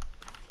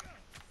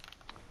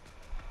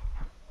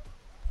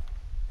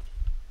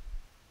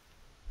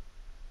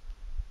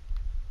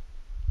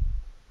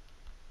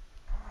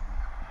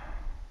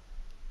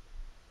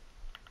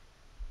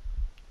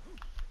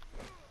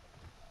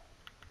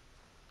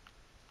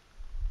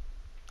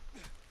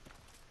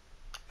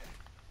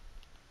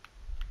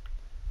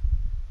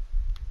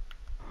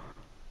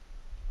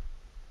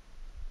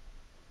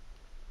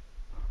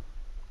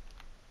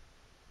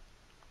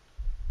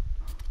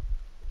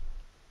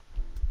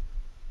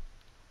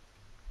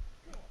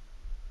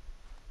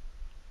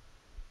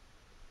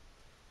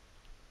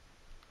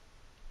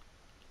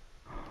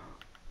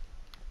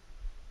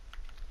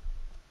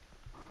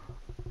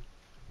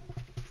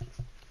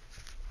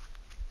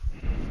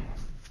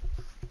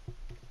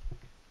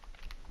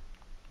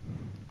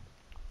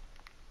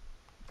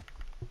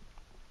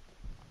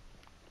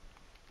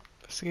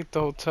 Investigate the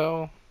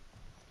hotel.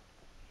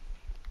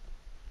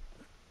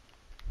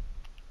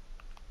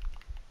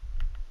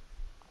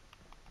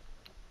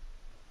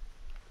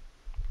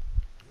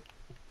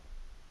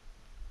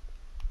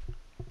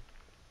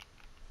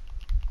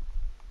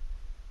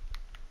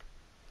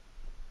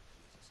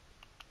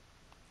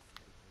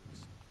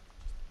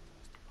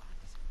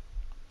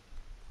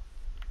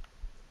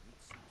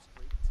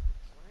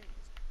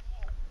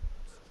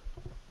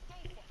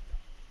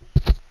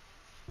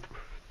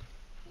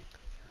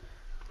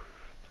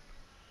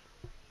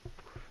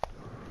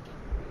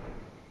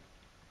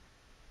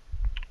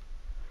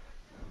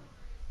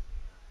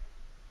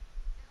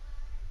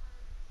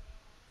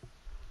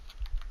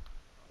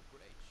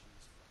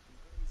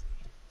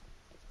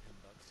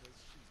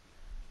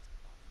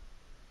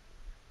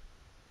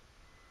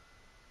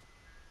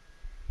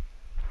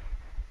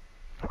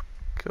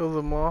 Kill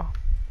them all.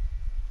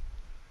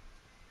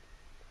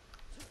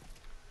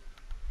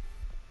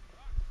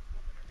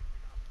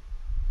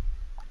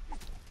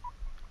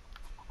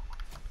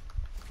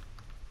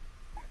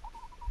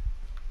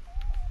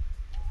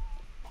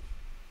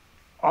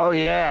 Oh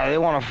yeah, they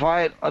want to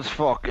fight? Let's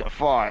fucking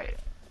fight.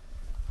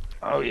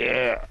 Oh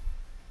yeah.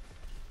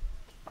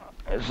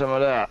 Get some of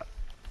that.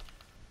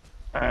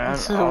 And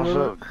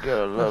also get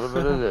a little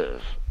bit of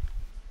this.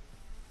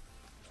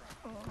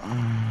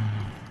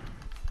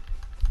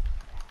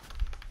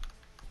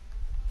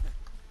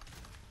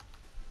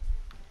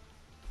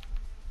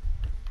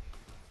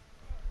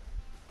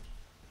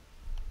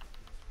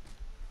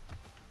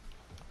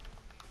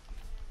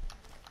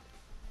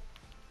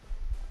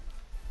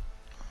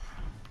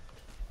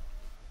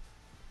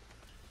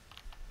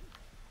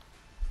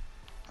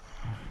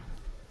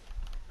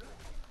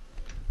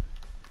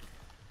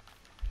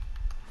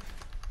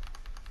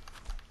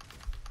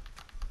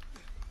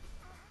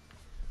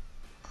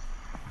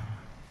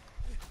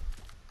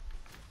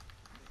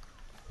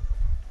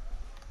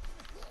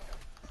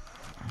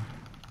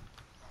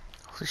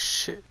 Holy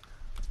shit.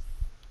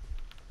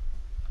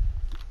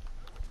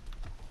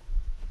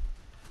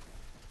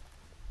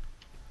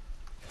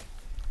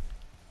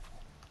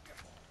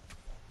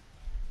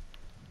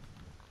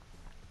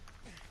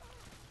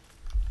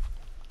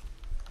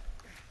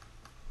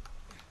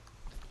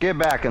 Get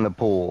back in the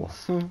pool.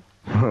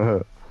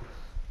 Oh,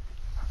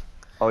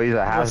 he's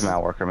a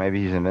hazmat worker.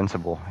 Maybe he's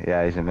invincible.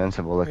 Yeah, he's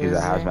invincible. Look, he's a Is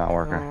he? hazmat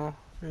worker. Oh,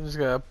 you just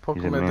gotta poke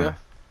He's him at immune.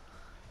 death.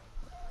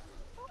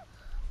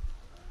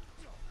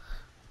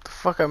 The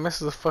fuck, I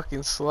missed the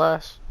fucking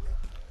slash.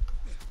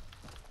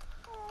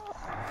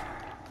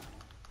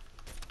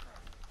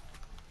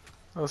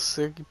 That was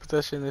sick. You put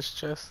that shit in his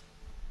chest.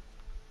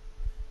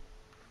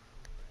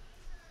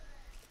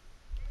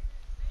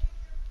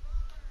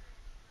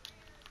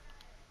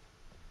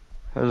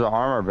 There's an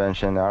armor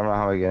bench in there. I don't know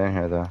how we get in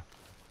here though.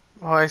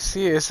 Oh, I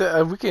see it. It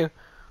said,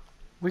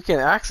 we can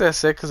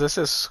access it because it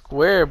says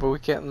square, but we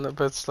can't.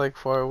 But it's like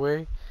far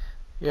away.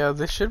 Yeah,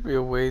 there should be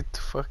a way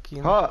to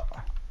fucking Huh?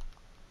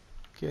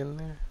 get in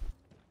there.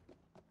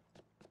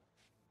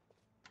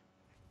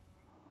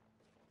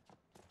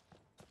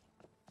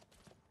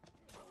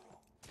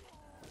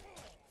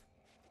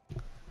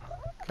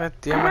 God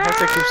damn, my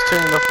headset keeps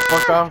turning the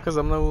fuck off because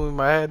I'm not moving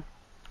my head.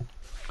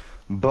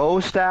 Bow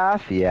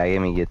staff? Yeah, let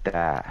me get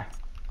that.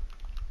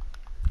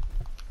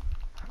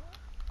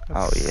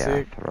 That's Oh yeah,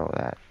 sick. throw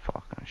that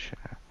fucking shit.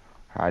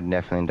 I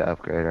definitely need to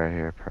upgrade right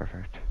here.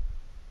 Perfect.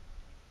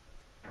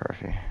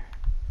 Perfect.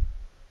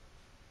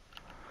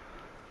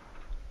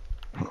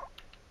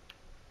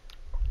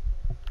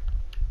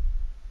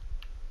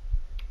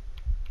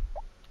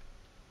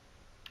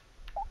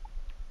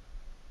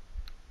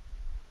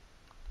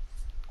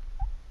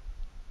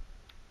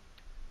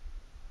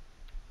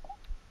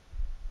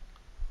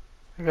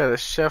 I got a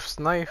chef's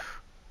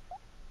knife.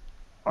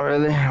 Oh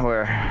really?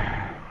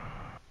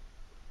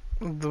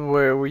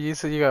 Where? Where you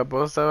said you got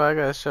both stuff, I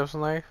got a chef's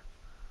knife.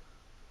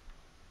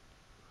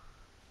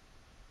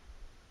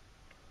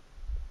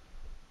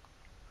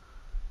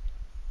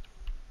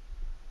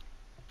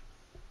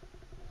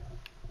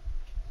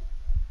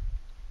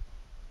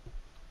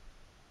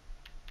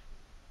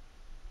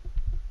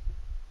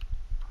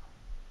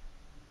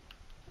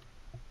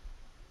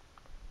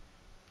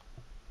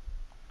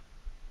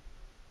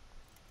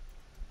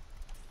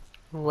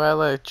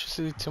 Well,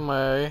 electricity to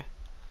my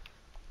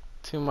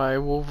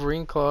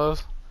Wolverine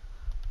claws.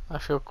 I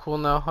feel cool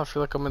now. I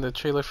feel like I'm in the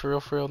trailer for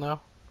real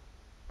now.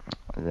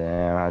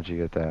 Damn, how'd you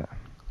get that?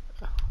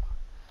 I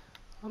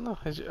don't know.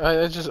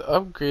 I just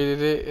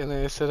upgraded it, and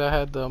then it said I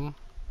had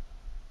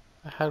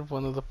I had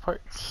one of the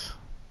parts.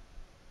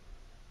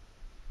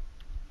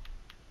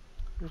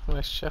 Where's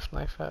my chef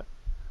knife at?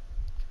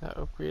 Can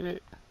I upgrade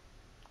it?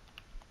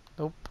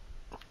 Nope.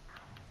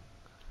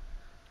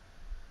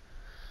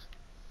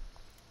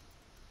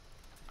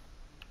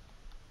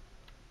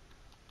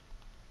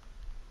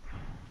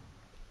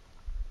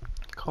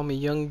 Call me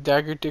Young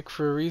Dagger Dick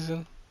for a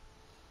reason.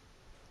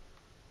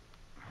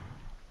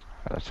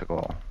 That's a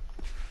goal.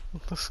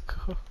 Let's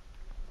go.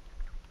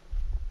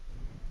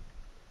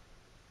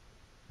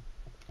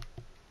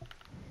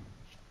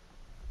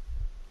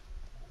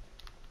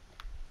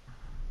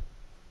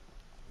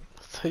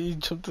 He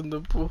jumped in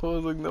the pool. I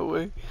was like, no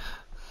way.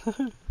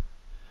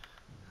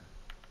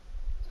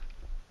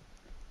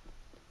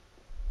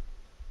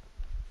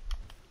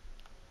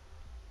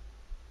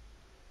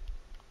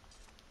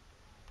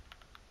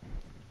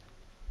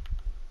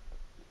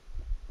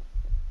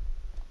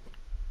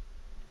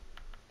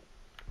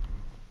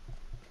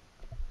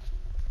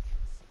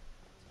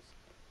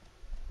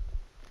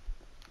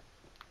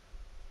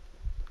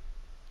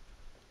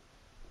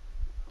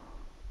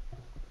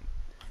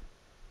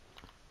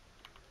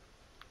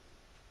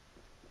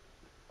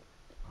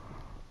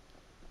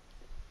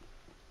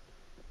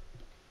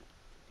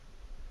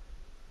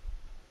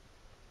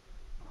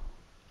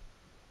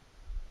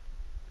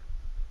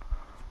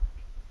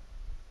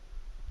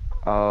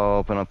 Oh,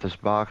 open up this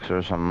box.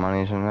 There's some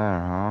monies in there,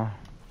 huh?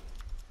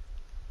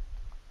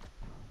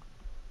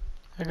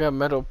 I got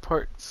metal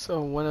parts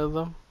on one of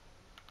them.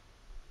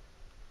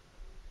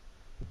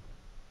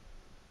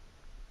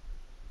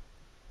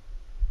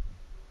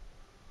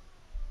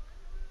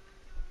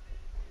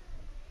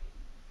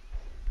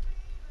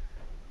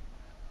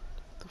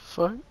 The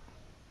fuck?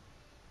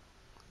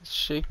 It's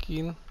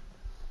shaking.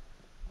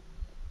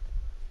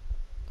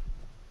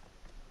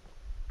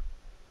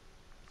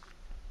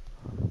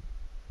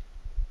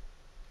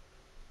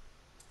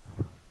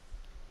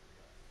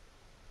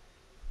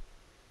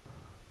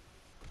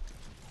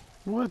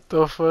 What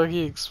the fuck?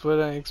 He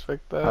exploded. I didn't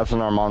expect that. That's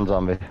an Armand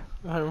zombie.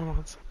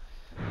 Everyone's.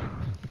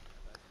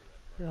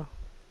 Yeah.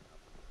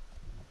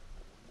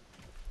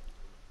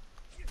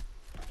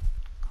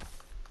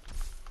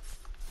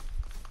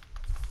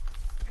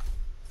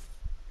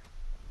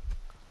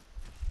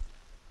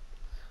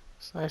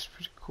 It's nice,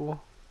 pretty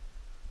cool.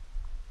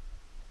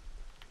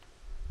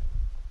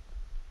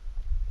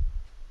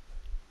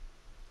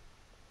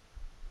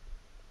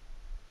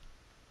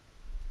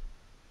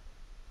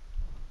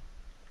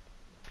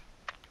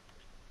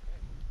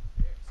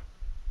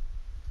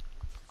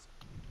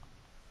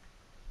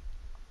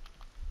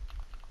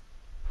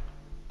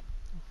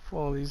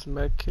 Full of these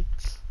med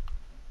kits.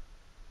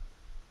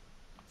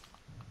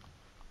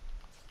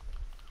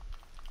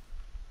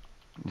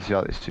 You see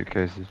all these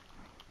suitcases?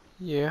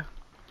 Yeah.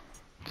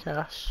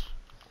 Cash.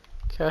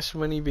 Cash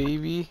money,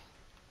 baby.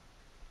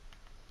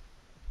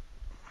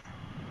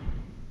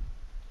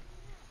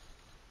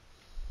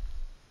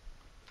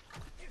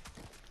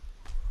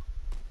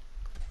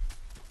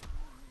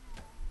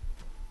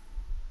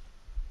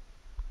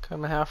 Cut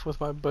in half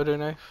with my butter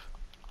knife.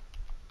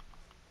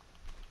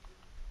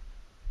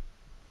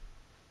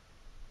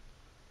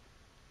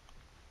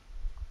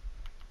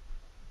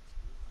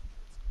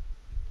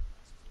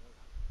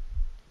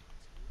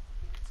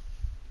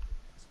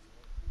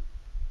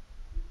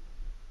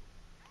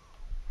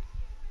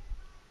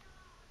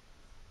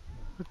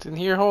 What's in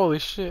here? Holy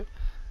shit.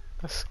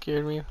 That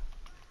scared me.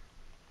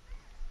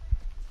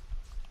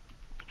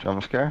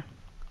 Jump scare?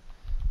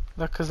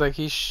 Not cause like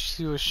he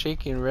was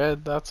shaking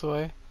red, that's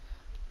why.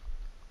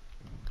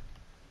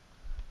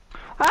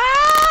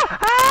 Ah!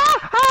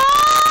 Ah!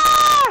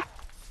 Ah!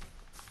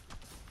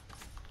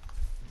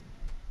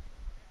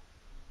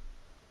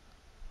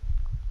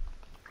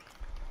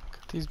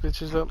 Cut these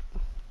bitches up.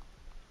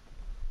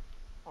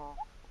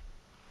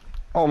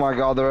 Oh my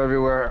god, they're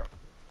everywhere.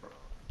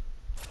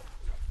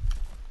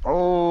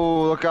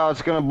 Oh, look out,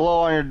 it's gonna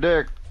blow on your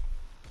dick.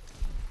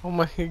 Oh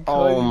my god,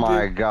 Oh you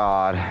my did.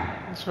 god.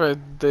 That's right,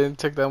 didn't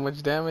take that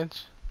much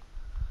damage.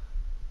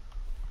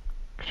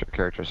 Your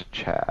character's a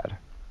Chad.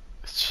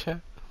 Shit.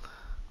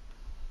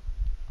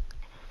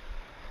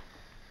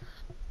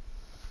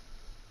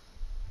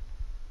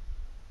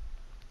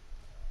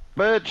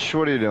 Bitch,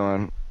 what are you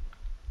doing?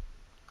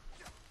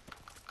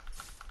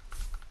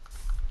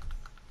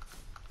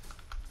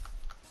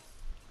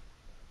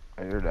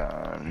 You're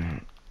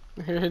done.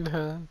 You're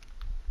done.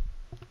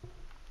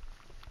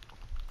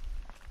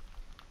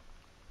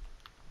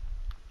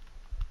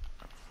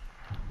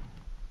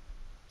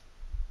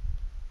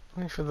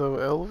 Wait for the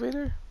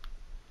elevator?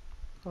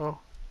 Oh.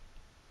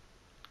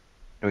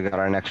 We got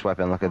our next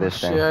weapon. Look at Oh this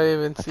shit, thing. I didn't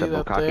even That's see a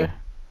that bukkake. there.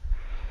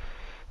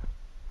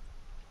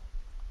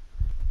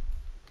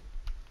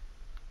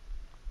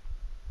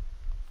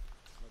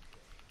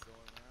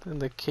 Then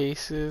the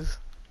cases.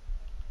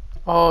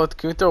 Oh,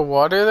 can we throw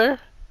water there?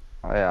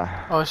 Oh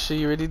yeah. Oh shit,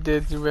 you already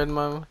did. You read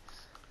my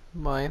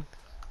mind.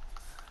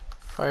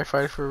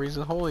 Firefighter for a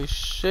reason. Holy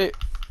shit.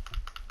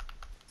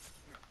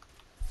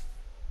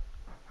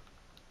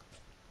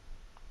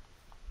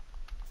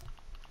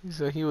 He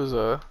was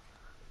a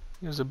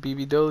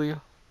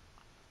BBW.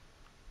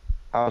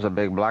 That was a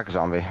big black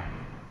zombie.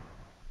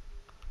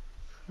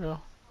 Yeah.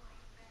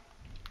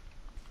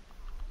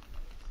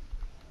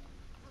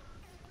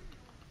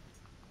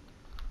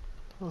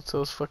 What's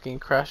those fucking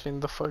crashing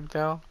the fuck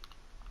down?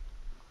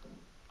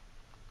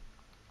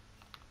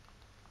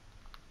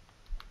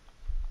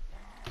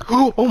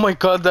 Oh my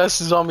god, that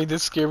zombie did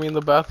scare me in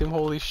the bathroom.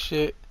 Holy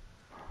shit.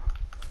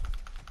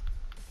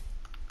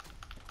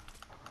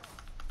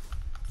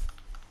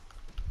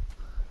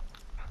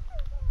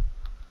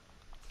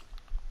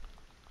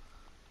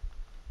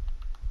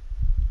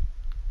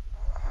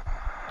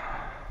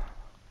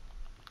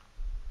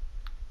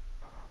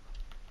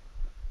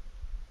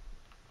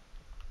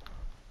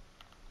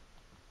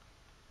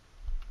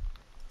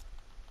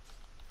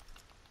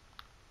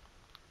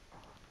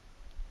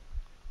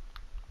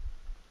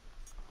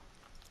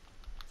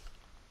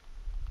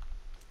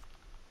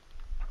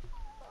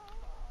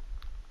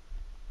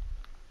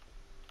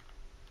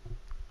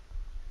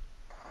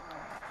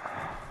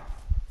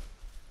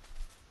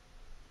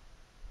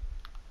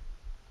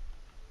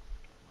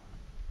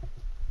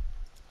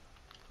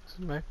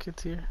 My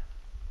kid's here.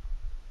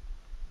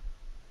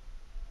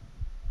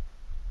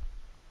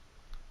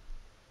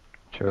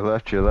 To your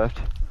left, to your left.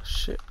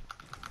 Shit.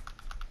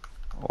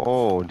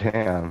 Oh,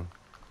 damn.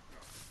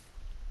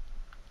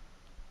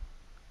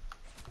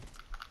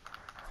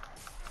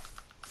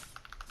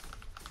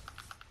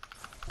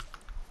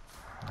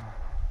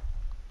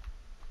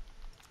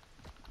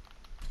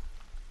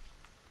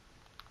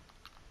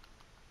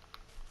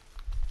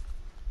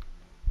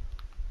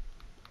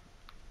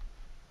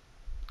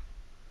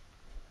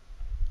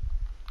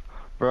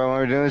 Bro, when we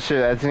were doing this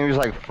shit, I think he was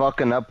like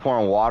fucking up,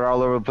 pouring water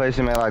all over the place.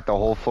 He made like the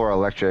whole floor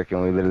electric,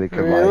 and we literally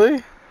could like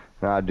Really?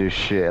 not do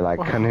shit. Like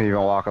couldn't even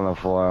walk on the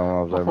floor. And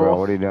I was like, bro, Oh.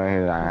 what are you doing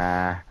here? Like,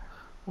 ah.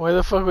 Why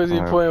the fuck was he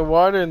Uh, pouring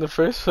water in the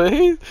first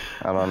place?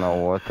 I don't know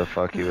what the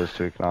fuck he was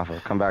tweaking off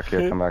of. Come back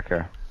here, come back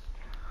here.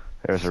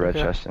 There's a red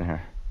chest in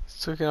here. He's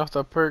taking off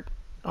the perk.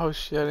 Oh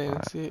shit, I didn't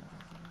even see it.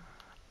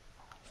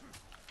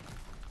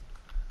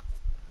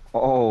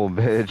 Oh,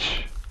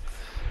 bitch.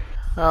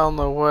 I don't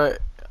know what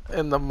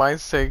in the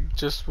mindset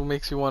just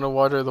makes you want to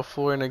water the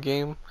floor in a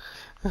game.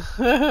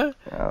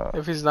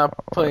 If he's not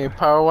playing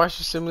Power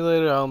Washer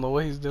Simulator, I don't know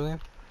what he's doing.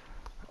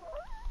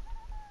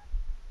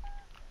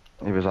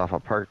 He was off a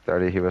park,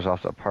 30. He was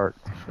off the park.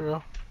 For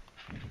real.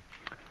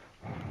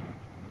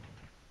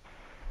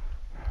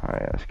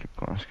 Alright, let's keep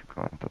going, let's keep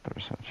going. I thought there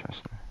was some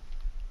chest in there.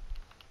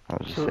 That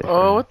was a safe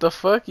Oh, area. what the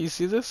fuck? You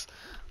see this?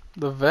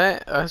 The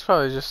vent? It's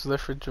probably just there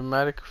for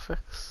dramatic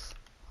effects.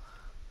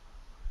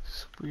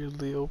 Just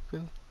weirdly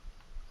open.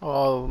 Oh,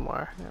 all of them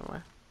are. Never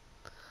mind.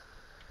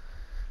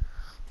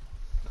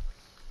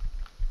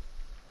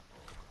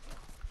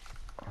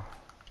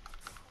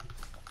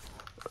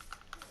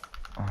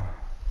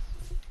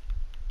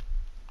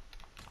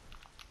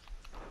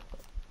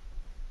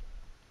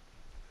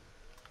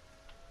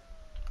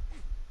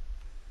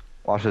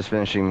 Watch this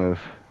finishing move.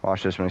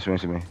 Watch this when he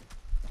swings at me.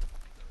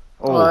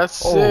 Oh, that's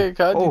sick.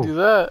 How'd you do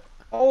that?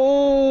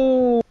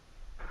 Oh!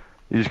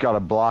 You just gotta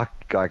block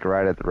like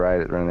right at the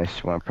right when they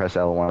want to press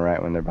L1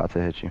 right when they're about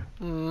to hit you.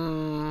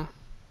 Oh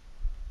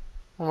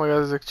my god,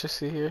 there's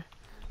electricity here.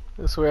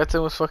 This where that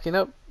thing was fucking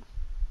up.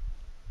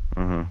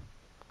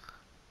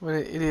 What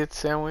an idiot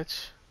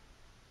sandwich.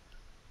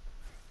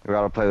 You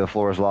gotta play the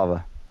floor is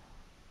lava.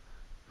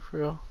 For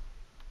real.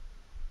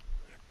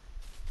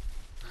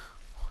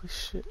 Holy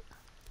shit.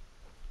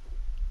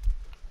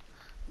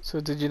 So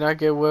did you not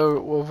get over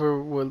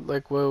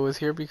what was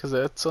here because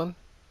of that sun?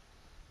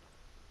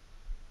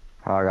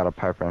 Oh, I got a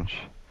pipe wrench.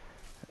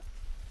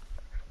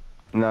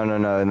 No.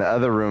 In the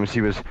other rooms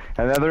he was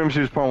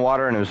pouring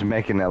water and it was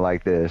making it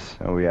like this.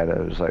 And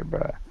it was like,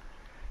 bruh.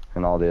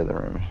 In all the other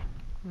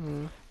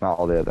rooms. Not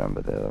all the other ones,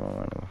 but the other one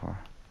went before.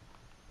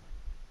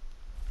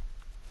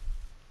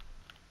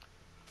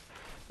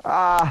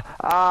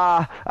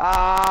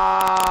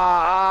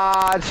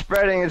 It's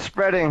spreading, it's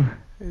spreading.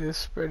 It is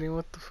spreading,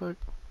 what the fuck?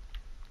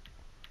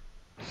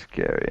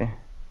 Scary.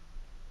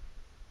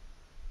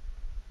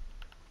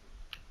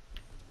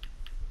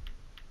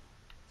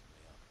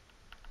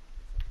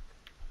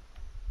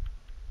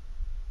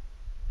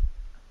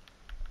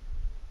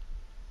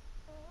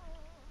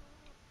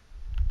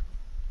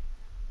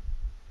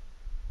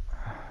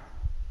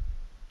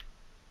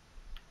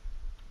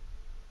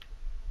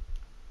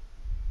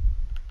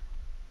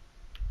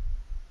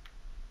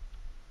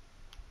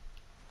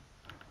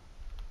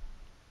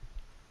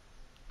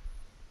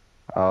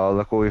 Oh,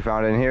 look what we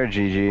found in here,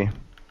 GG.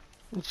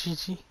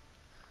 GG.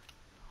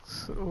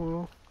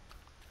 So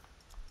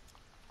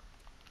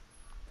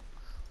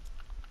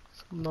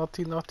some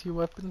naughty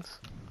weapons.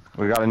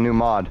 We got a new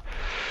mod.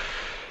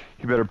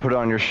 You better put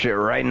on your shit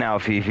right now,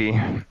 Fifi.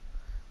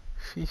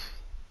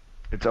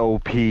 It's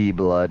OP,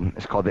 blood.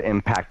 It's called the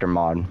Impactor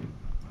mod.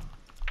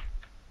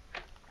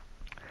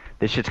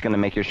 This shit's gonna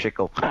make your shit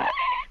go. I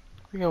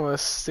think I'm gonna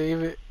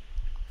save it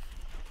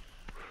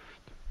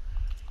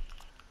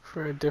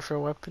for a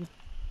different weapon.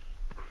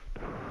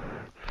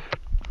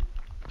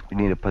 You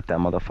need to put that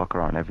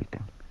motherfucker on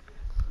everything.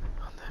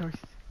 On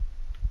everything.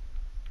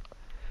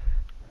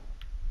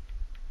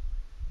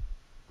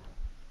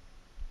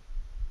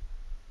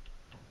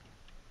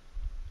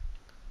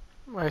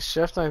 My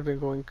chef knife been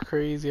going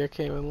crazy, I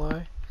can't even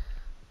lie.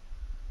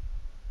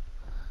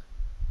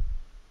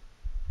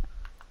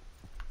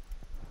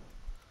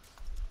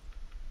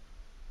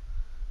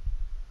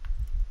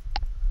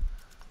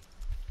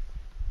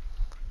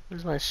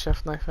 Where's my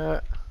chef knife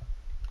at?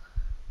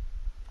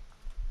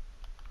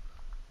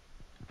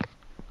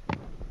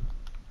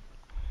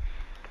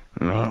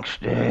 Mink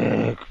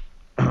stick.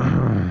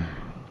 Oh,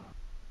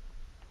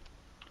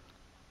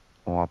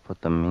 I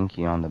put the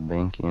minky on the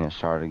binky and it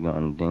started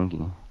going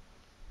dinky.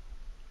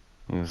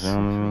 You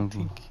feel me, minky?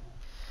 You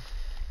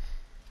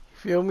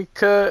feel me,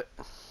 cut?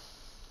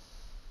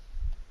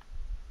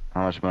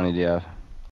 How much money do you have?